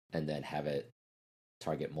and then have it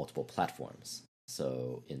target multiple platforms.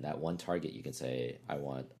 So in that one target, you can say, I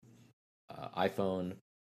want iPhone,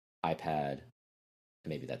 iPad, and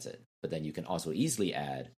maybe that's it. But then you can also easily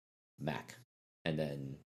add Mac. And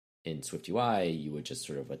then in SwiftUI, you would just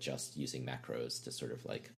sort of adjust using macros to sort of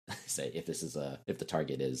like say, if the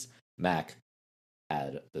target is Mac,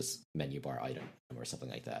 add this menu bar item or something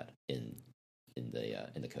like that in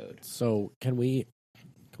the code. So can we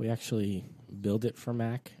actually build it for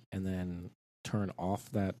Mac and then turn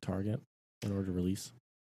off that target in order to release?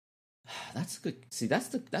 That's good. See, that's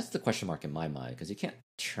the question mark in my mind, because you can't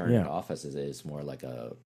turn it off as it is more like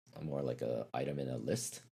a item in a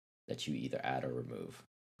list that you either add or remove.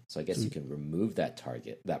 So I guess you can remove that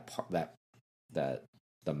target, the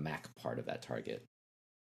Mac part of that target,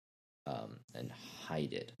 and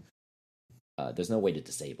hide it. There's no way to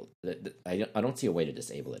disable it. I don't see a way to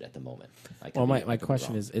disable it at the moment. Well, my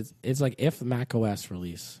question is, it's like, if Mac OS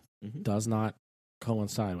release does not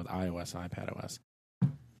coincide with iOS, iPadOS,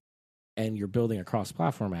 and you're building a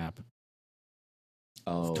cross-platform app,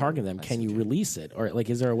 targeting them, can you release it? Or like,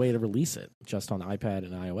 is there a way to release it just on iPad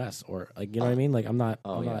and iOS? Or like, you know what I mean? Like, I'm not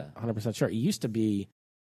 100% sure. It used to be,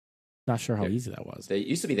 not sure how easy that was.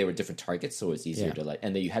 They were different targets, so it was easier to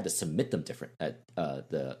and then you had to submit them different at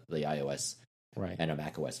the iOS and a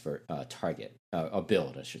Mac OS for target, a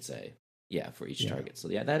build, I should say. Yeah, for each target. So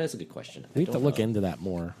that is a good question. We have to look into that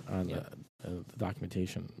more on the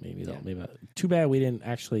documentation. Maybe though. Maybe too bad we didn't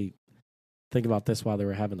actually think about this while they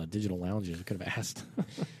were having the digital lounges. We could have asked.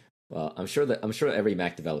 Well, I'm sure every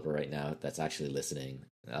Mac developer right now that's actually listening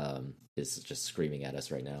is just screaming at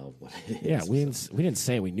us right now. What it is. Yeah, we didn't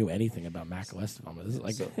say we knew anything about Mac OS development. This is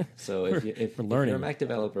like so if you're a Mac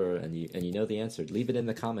developer and you know the answer, leave it in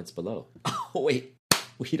the comments below. Oh wait,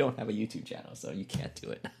 we don't have a YouTube channel, so you can't do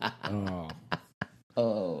it.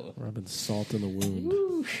 Oh, rubbing salt in the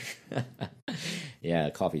wound. Yeah,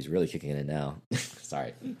 coffee's really kicking in now.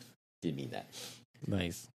 Sorry, didn't mean that.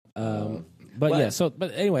 Nice.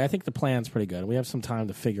 But anyway, I think the plan's pretty good. We have some time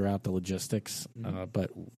to figure out the logistics,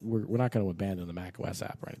 but we're not going to abandon the Mac OS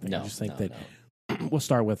app or anything. No, I just think that we'll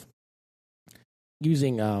start with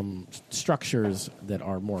using structures that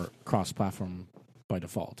are more cross-platform by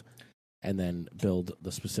default, and then build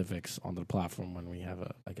the specifics onto the platform when we have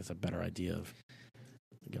a better idea of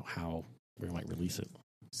how we might release it.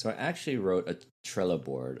 So I actually wrote a Trello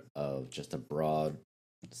board of just a broad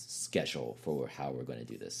schedule for how we're going to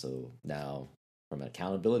do this. So now, from an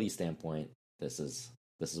accountability standpoint, this is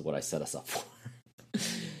what I set us up for.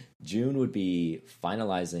 June would be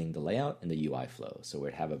finalizing the layout and the UI flow. So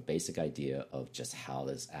we'd have a basic idea of just how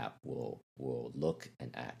this app will look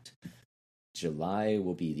and act. July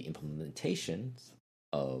will be the implementation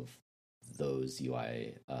of those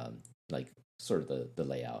UI, like sort of the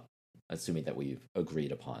layout, assuming that we've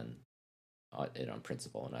agreed upon it on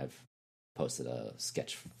principle. And I've posted a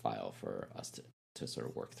sketch file for us to sort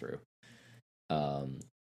of work through.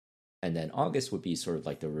 And then August would be sort of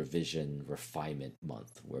like the revision refinement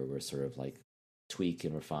month, where we're sort of like tweak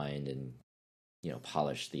and refine and, you know,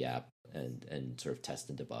 polish the app and sort of test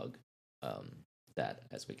and debug that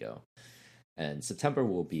as we go. And September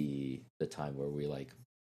will be the time where we like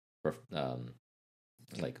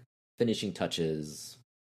finishing touches,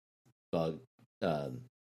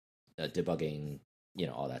 debugging, you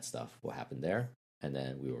know, all that stuff will happen there, and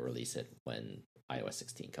then we will release it when iOS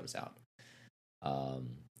 16 comes out.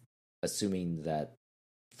 Assuming that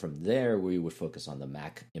from there we would focus on the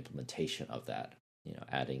Mac implementation of that, you know,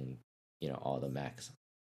 adding, you know, all the Mac's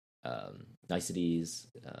niceties,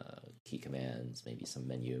 key commands, maybe some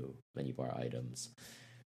menu bar items.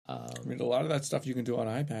 I mean, a lot of that stuff you can do on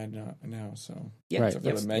iPad now. So yeah, right. For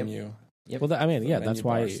the menu. Yep. Well, I mean, yeah, that's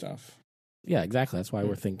why. Stuff. Yeah, exactly. That's why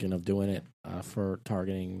we're thinking of doing it for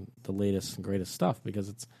targeting the latest and greatest stuff, because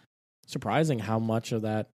it's surprising how much of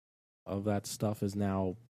that stuff is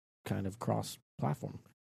now kind of cross-platform.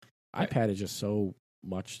 Right. iPad is just so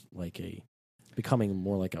much like becoming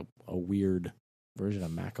more like a weird version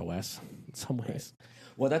of Mac OS in some ways. Right.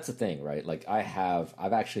 Well, that's the thing, right? Like I've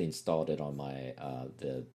actually installed it on my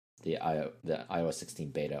the iOS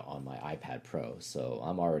 16 beta on my iPad Pro, so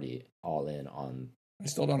I'm already all in on. I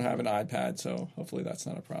still don't have an iPad, so hopefully that's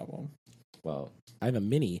not a problem. Well, I have a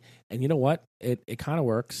mini, and you know what? It kind of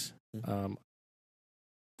works.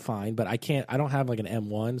 Fine, but I don't have like an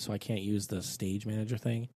M1, so I can't use the Stage Manager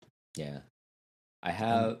thing. Yeah, I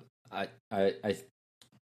have.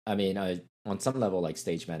 I mean, on some level, like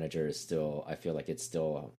Stage Manager is still. I feel like it's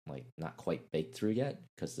still like not quite baked through yet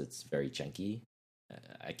because it's very janky.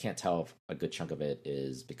 I can't tell if a good chunk of it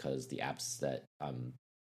is because the apps that I'm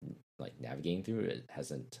like navigating through it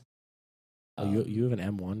hasn't. You have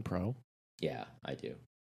an M1 Pro? Yeah, I do.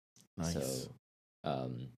 Nice. So,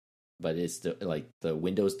 but it's still like the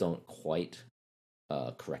windows don't quite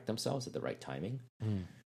correct themselves at the right timing,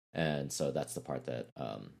 and so that's the part that.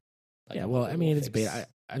 Yeah, well, I mean, it's beta.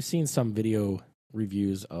 I've seen some video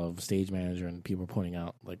reviews of Stage Manager, and people are pointing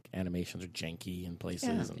out like animations are janky in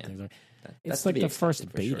places and things like that. It's like the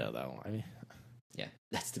first beta, sure. Though. I mean, yeah,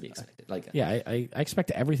 that's to be expected. Like, yeah, I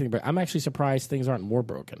expect everything, but I'm actually surprised things aren't more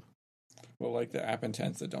broken. Well, like the app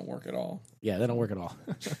intents that don't work at all. Yeah, they don't work at all.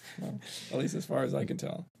 Well, at least as far as I can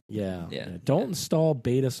tell. Yeah. Don't install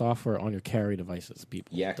beta software on your carry devices,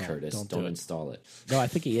 people. Yeah, Curtis, don't install it. No, I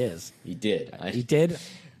think he is. He did. He did.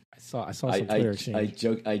 I saw some Twitter exchange.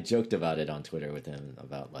 I joked about it on Twitter with him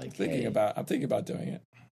about like I'm thinking about doing it.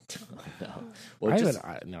 No. Well, I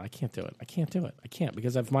can't do it. I can't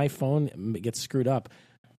because if my phone gets screwed up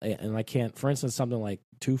and I can't, for instance, something like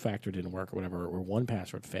 2-factor didn't work or whatever, or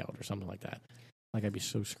 1Password failed or something like that, like I'd be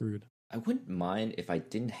so screwed. I wouldn't mind if I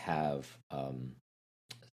didn't have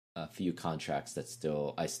a few contracts that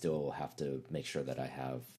I still have to make sure that I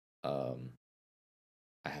have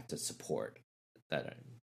to support that.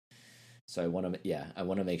 So I want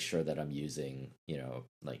to make sure that I'm using, you know,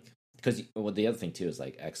 like, because the other thing too is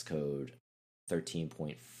like Xcode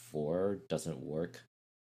 13.4 doesn't work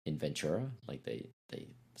in Ventura. Like they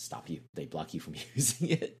stop you, they block you from using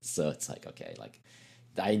it. So it's like, okay, like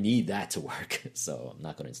I need that to work. So I'm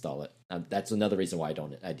not going to install it. That's another reason why I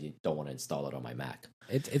don't want to install it on my Mac.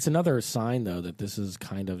 It's another sign though that this is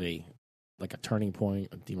kind of a turning point,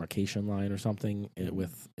 a demarcation line or something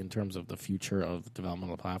in terms of the future of development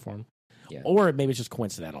of the platform. Yeah. Or maybe it's just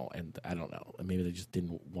coincidental, and I don't know. Maybe they just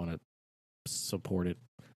didn't want to support it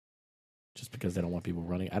just because they don't want people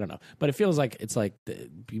running. I don't know, but it feels like it's like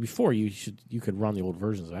before you could run the old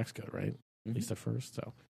versions of Xcode, right? At least at first.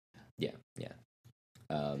 So yeah.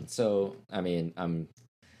 So I mean, I'm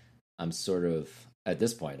sort of at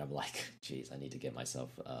this point. I'm like, geez, I need to get myself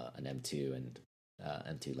an M2 and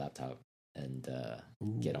M2 laptop and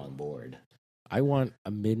get on board. I want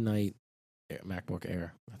a midnight MacBook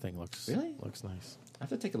Air. That thing looks nice. I have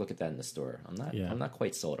to take a look at that in the store. I'm not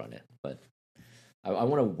quite sold on it, but I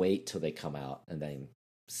want to wait till they come out and then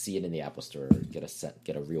see it in the Apple Store, get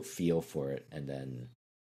a real feel for it, and then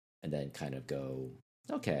kind of go,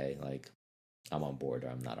 okay, like I'm on board or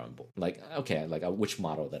I'm not on board. Like, okay, like which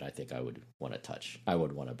model that I think I would want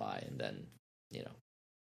to buy, and then, you know,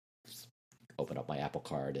 open up my Apple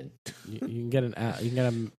Card and you can get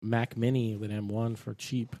a Mac Mini with M1 for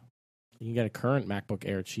cheap. You can get a current MacBook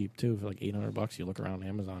Air cheap too for like $800. You look around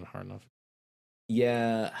Amazon hard enough.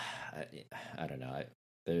 Yeah, I don't know.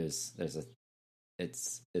 There's a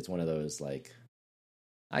it's one of those like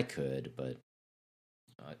I could, but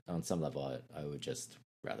on some level I would just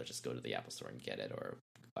rather just go to the Apple Store and get it, or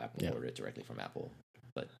Apple order it directly from Apple.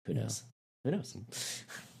 But who knows? Who knows?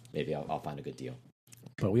 Maybe I'll find a good deal.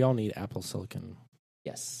 But we all need Apple Silicon.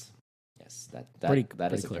 Yes, that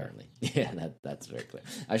is clear. Apparently, that's very clear.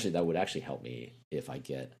 Actually, that would actually help me if I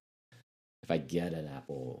get an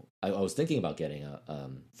Apple. I was thinking about getting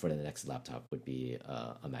for the next laptop would be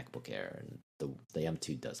a MacBook Air, and the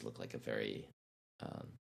M2 does look like a very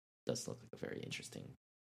interesting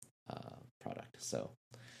product. So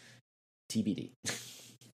TBD.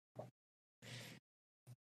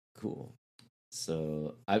 Cool.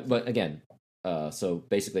 So but again, so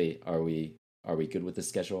basically, are we good with the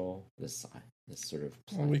schedule? This sort of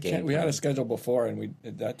we had a schedule before, and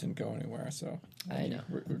that didn't go anywhere. So I know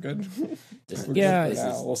we're good.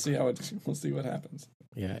 We'll see what happens.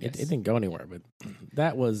 Yeah, it didn't go anywhere, but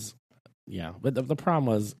that was But the problem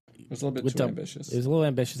was it was a little bit too ambitious. It was a little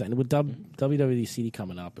ambitious, and with WWDC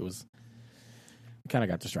coming up, we kind of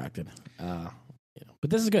got distracted. But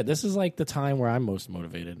this is good. This is like the time where I'm most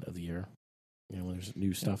motivated of the year. When there's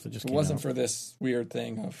new stuff that just came out. It wasn't for this weird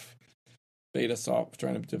thing of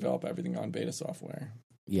trying to develop everything on beta software.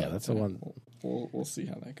 Yeah, that's the one. We'll see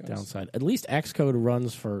how that goes. Downside. At least Xcode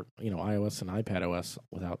runs for iOS and iPadOS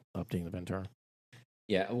without updating the Ventura.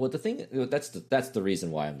 Yeah, well, that's the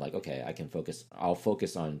reason why I'm like, okay, I'll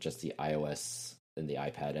focus on just the iOS and the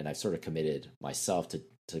iPad, and I've sort of committed myself to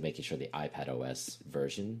making sure the iPadOS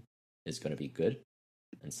version is going to be good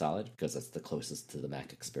and solid, because that's the closest to the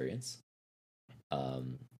Mac experience. Oh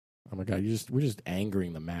my god, we're just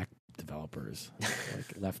angering the Mac developers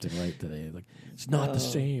like left and right today. Like, it's not the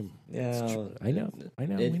same. Yeah, I know. We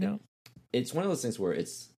know. It's one of those things where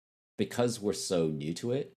it's because we're so new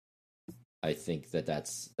to it. I think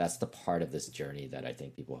that's the part of this journey that I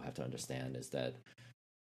think people have to understand, is that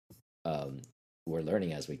we're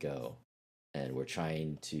learning as we go, and we're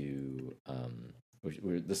trying to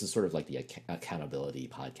this is sort of like the accountability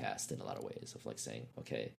podcast in a lot of ways, of like saying,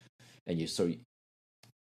 okay, and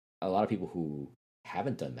a lot of people who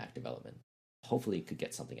haven't done Mac development hopefully could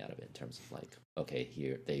get something out of it in terms of like, okay,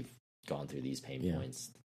 here they've gone through these pain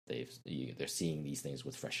points, they're seeing these things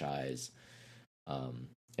with fresh eyes, and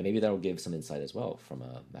maybe that'll give some insight as well from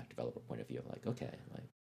a Mac developer point of view, like, okay, like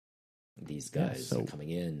these guys are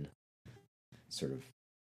coming in sort of,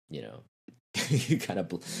 kind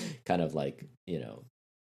of like,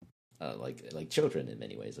 like children in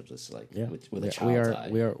many ways, of just like with a child's eye.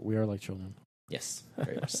 We are like children. Yes,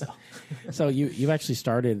 very much so. So you've actually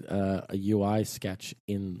started a UI sketch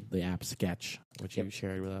in the app Sketch, which you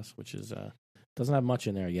shared with us, which is doesn't have much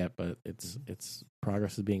in there yet, but it's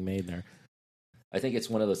progress is being made there. I think it's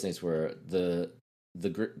one of those things where the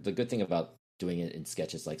good thing about doing it in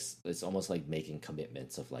Sketch is like it's almost like making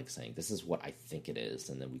commitments of like saying, this is what I think it is,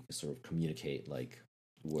 and then we can sort of communicate like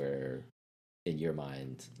where in your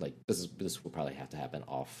mind, like this will probably have to happen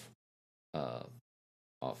off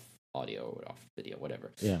audio or off video,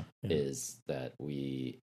 whatever. Is that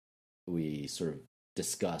we sort of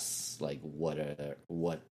discuss like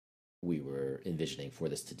what we were envisioning for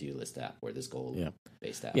this to-do list app, or this goal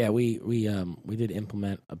based app. Yeah, we did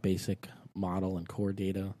implement a basic model and core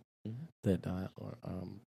data that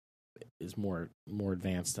is more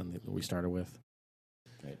advanced than we started with.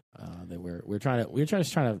 Right. That we're trying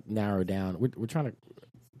to narrow down.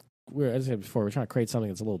 As I said before, we're trying to create something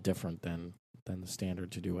that's a little different than the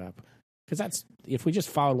standard to-do app. Because that's, if we just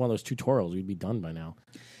followed one of those tutorials, we'd be done by now.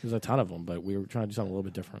 There's a ton of them, but we were trying to do something a little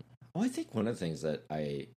bit different. Well, I think one of the things that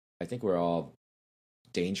I think we're all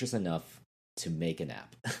dangerous enough to make an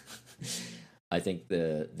app. I think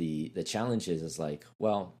the challenge is like,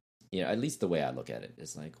 well, at least the way I look at it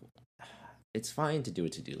is like, it's fine to do a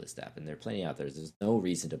to-do list app, and there are plenty out there. There's no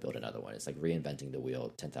reason to build another one. It's like reinventing the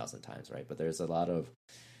wheel 10,000 times, right? But there's a lot of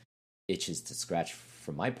itches to scratch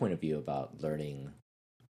from my point of view about learning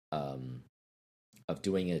of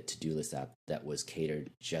doing a to-do list app that was catered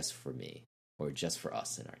just for me, or just for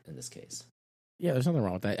us in this case. Yeah, there's nothing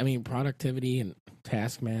wrong with that. I mean, productivity and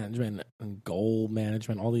task management and goal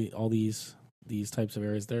management, all these types of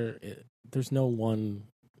areas, there's no one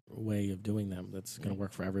way of doing them that's going to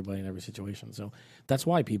work for everybody in every situation. So that's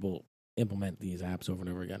why people implement these apps over and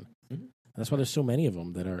over again. Mm-hmm. That's why there's so many of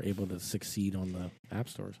them that are able to succeed on the app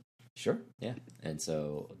stores. Sure, yeah. And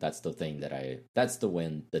so that's the thing the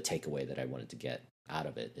takeaway that I wanted to get out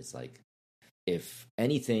of it is like, if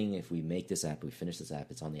we make this app, we finish this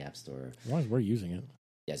app, it's on the App Store. As long as we're using it.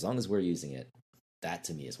 Yeah, as long as we're using it, that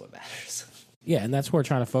to me is what matters. Yeah, and that's what we're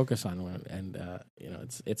trying to focus on. And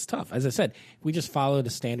it's tough. As I said, we just followed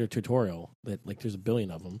a standard tutorial that like there's a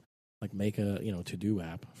billion of them. Like make a to-do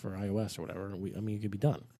app for iOS or whatever. You could be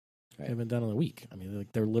done. Right. Have been done in a week. I mean,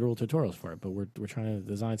 like they're literal tutorials for it, but we're trying to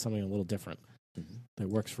design something a little different that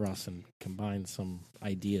works for us and combine some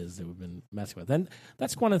ideas that we've been messing with. And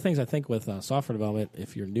that's one of the things I think with software development.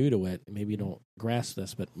 If you're new to it, maybe you don't grasp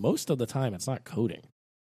this, but most of the time it's not coding.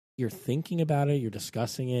 You're thinking about it, you're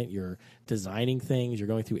discussing it, you're designing things, you're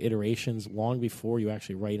going through iterations long before you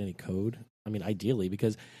actually write any code. I mean, ideally,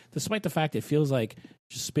 because despite the fact it feels like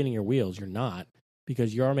just spinning your wheels, you're not,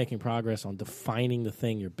 because you are making progress on defining the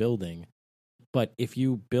thing you're building. But if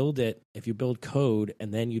you build code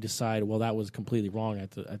and then you decide, well, that was completely wrong, I have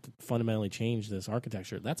to fundamentally change this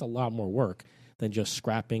architecture, that's a lot more work than just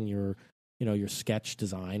scrapping your sketch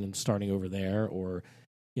design and starting over there, or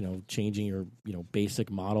changing your basic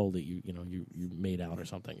model that you made out or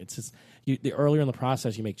something. It's just the earlier in the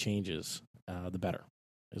process you make changes, the better,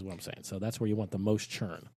 is what I'm saying. So that's where you want the most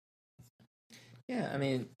churn. Yeah, I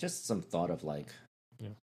mean, just some thought of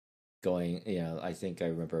going. I think I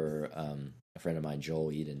remember a friend of mine,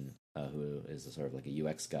 Joel Eden, who is a sort of like a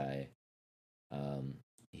UX guy.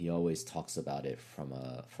 He always talks about it from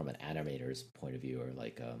an animator's point of view, or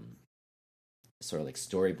like sort of like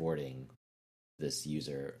storyboarding this the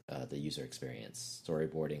user experience,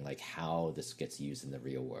 storyboarding like how this gets used in the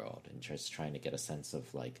real world, and just trying to get a sense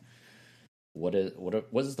of like what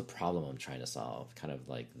is the problem I'm trying to solve, kind of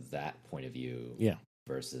like that point of view,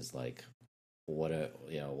 versus like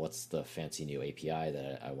what's the fancy new API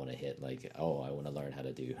that I want to hit, like, oh, I want to learn how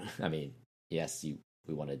to do. I mean, yes,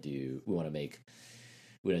 we want to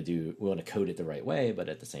code it the right way, but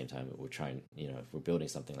at the same time we're trying, if we're building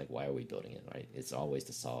something, like, why are we building it, right? It's always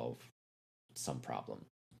to solve some problem.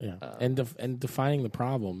 Yeah. And defining the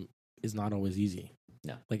problem is not always easy.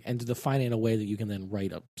 No. Like, and to define it in a way that you can then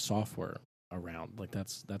write up software around, like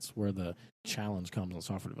that's where the challenge comes in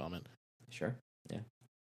software development. Sure. Yeah.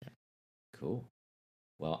 Cool.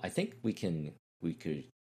 Well, I think we could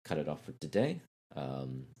cut it off for today.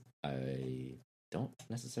 I don't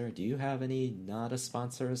necessarily. Do you have any not a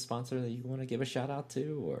sponsor that you want to give a shout out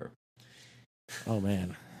to, or? Oh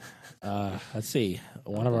man, let's see.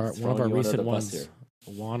 One of our recent ones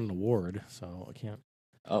won an award, so I can't.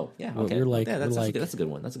 Oh yeah, okay. That's a good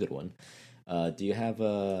one. That's a good one. Do you have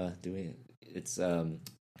It's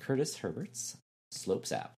Curtis Herbert's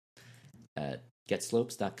Slopes app at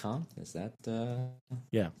getslopes.com. Is that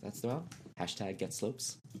yeah? That's the one. Hashtag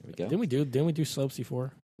getslopes. There we go. Didn't we do Slopes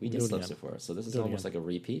before? We did Slopes before, so this is almost like a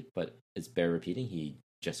repeat, but it's bear repeating. He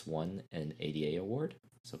just won an ADA award,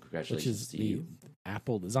 so congratulations to you.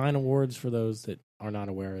 Apple Design Awards, for those that are not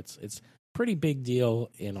aware. It's pretty big deal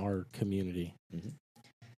in our community. Mm-hmm.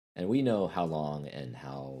 And we know how long and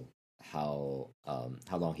how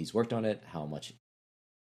long he's worked on it, how much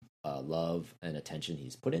love and attention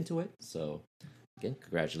he's put into it. So again,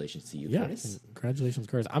 congratulations to you, Curtis. Congratulations,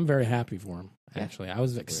 Curtis. I'm very happy for him. Actually, I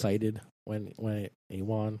was excited when he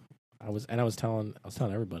won. I was telling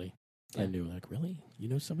everybody I knew, like, really,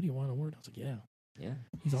 somebody won an award? I was like, yeah,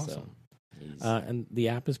 he's awesome. And the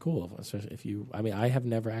app is cool. Especially if you, I mean, I have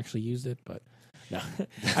never actually used it, but no,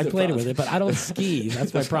 I played it with it, but I don't ski.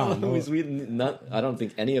 That's my problem. I don't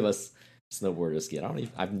think any of us snowboard or ski.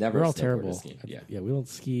 I've never. We're all terrible. Yeah, we don't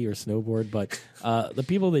ski or snowboard, but the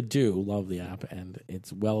people that do love the app, and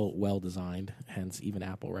it's well designed. Hence, even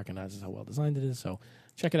Apple recognizes how well designed it is. So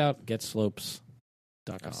check it out.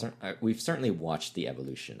 Getslopes.com. We've certainly watched the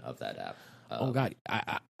evolution of that app. Oh God,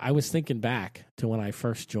 I was thinking back to when I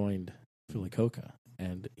first joined FiliCoca,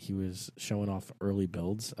 and he was showing off early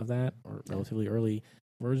builds of that, or relatively early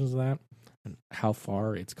versions of that, and how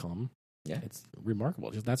far it's come. Yeah, it's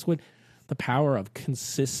remarkable. Just that's what the power of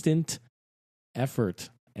consistent effort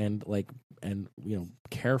and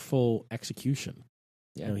careful execution.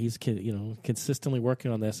 Yeah, he's consistently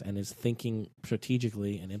working on this and is thinking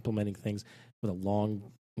strategically and implementing things with a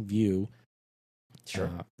long view. Sure.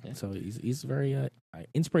 So he's a very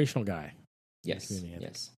inspirational guy. Yes,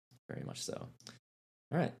 very much so.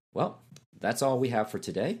 All right. Well, that's all we have for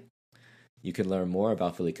today. You can learn more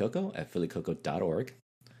about FiliCoco at filicoco.org.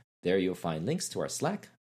 There you'll find links to our Slack,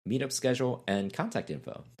 meetup schedule, and contact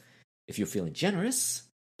info. If you're feeling generous,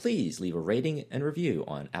 please leave a rating and review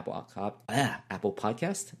on Apple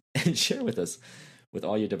Podcast and share with us with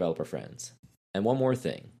all your developer friends. And one more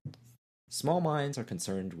thing. Small minds are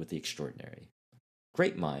concerned with the extraordinary.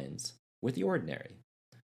 Great minds with the ordinary.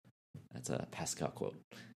 That's a Pascal quote.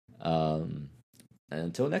 And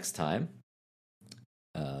until next time,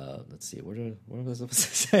 Let's see. What was I supposed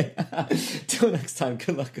to say? Till next time,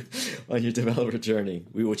 good luck on your developer journey.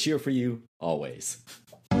 We will cheer for you always.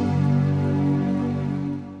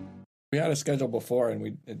 We had a schedule before,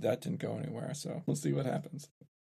 and that didn't go anywhere. So we'll see what happens.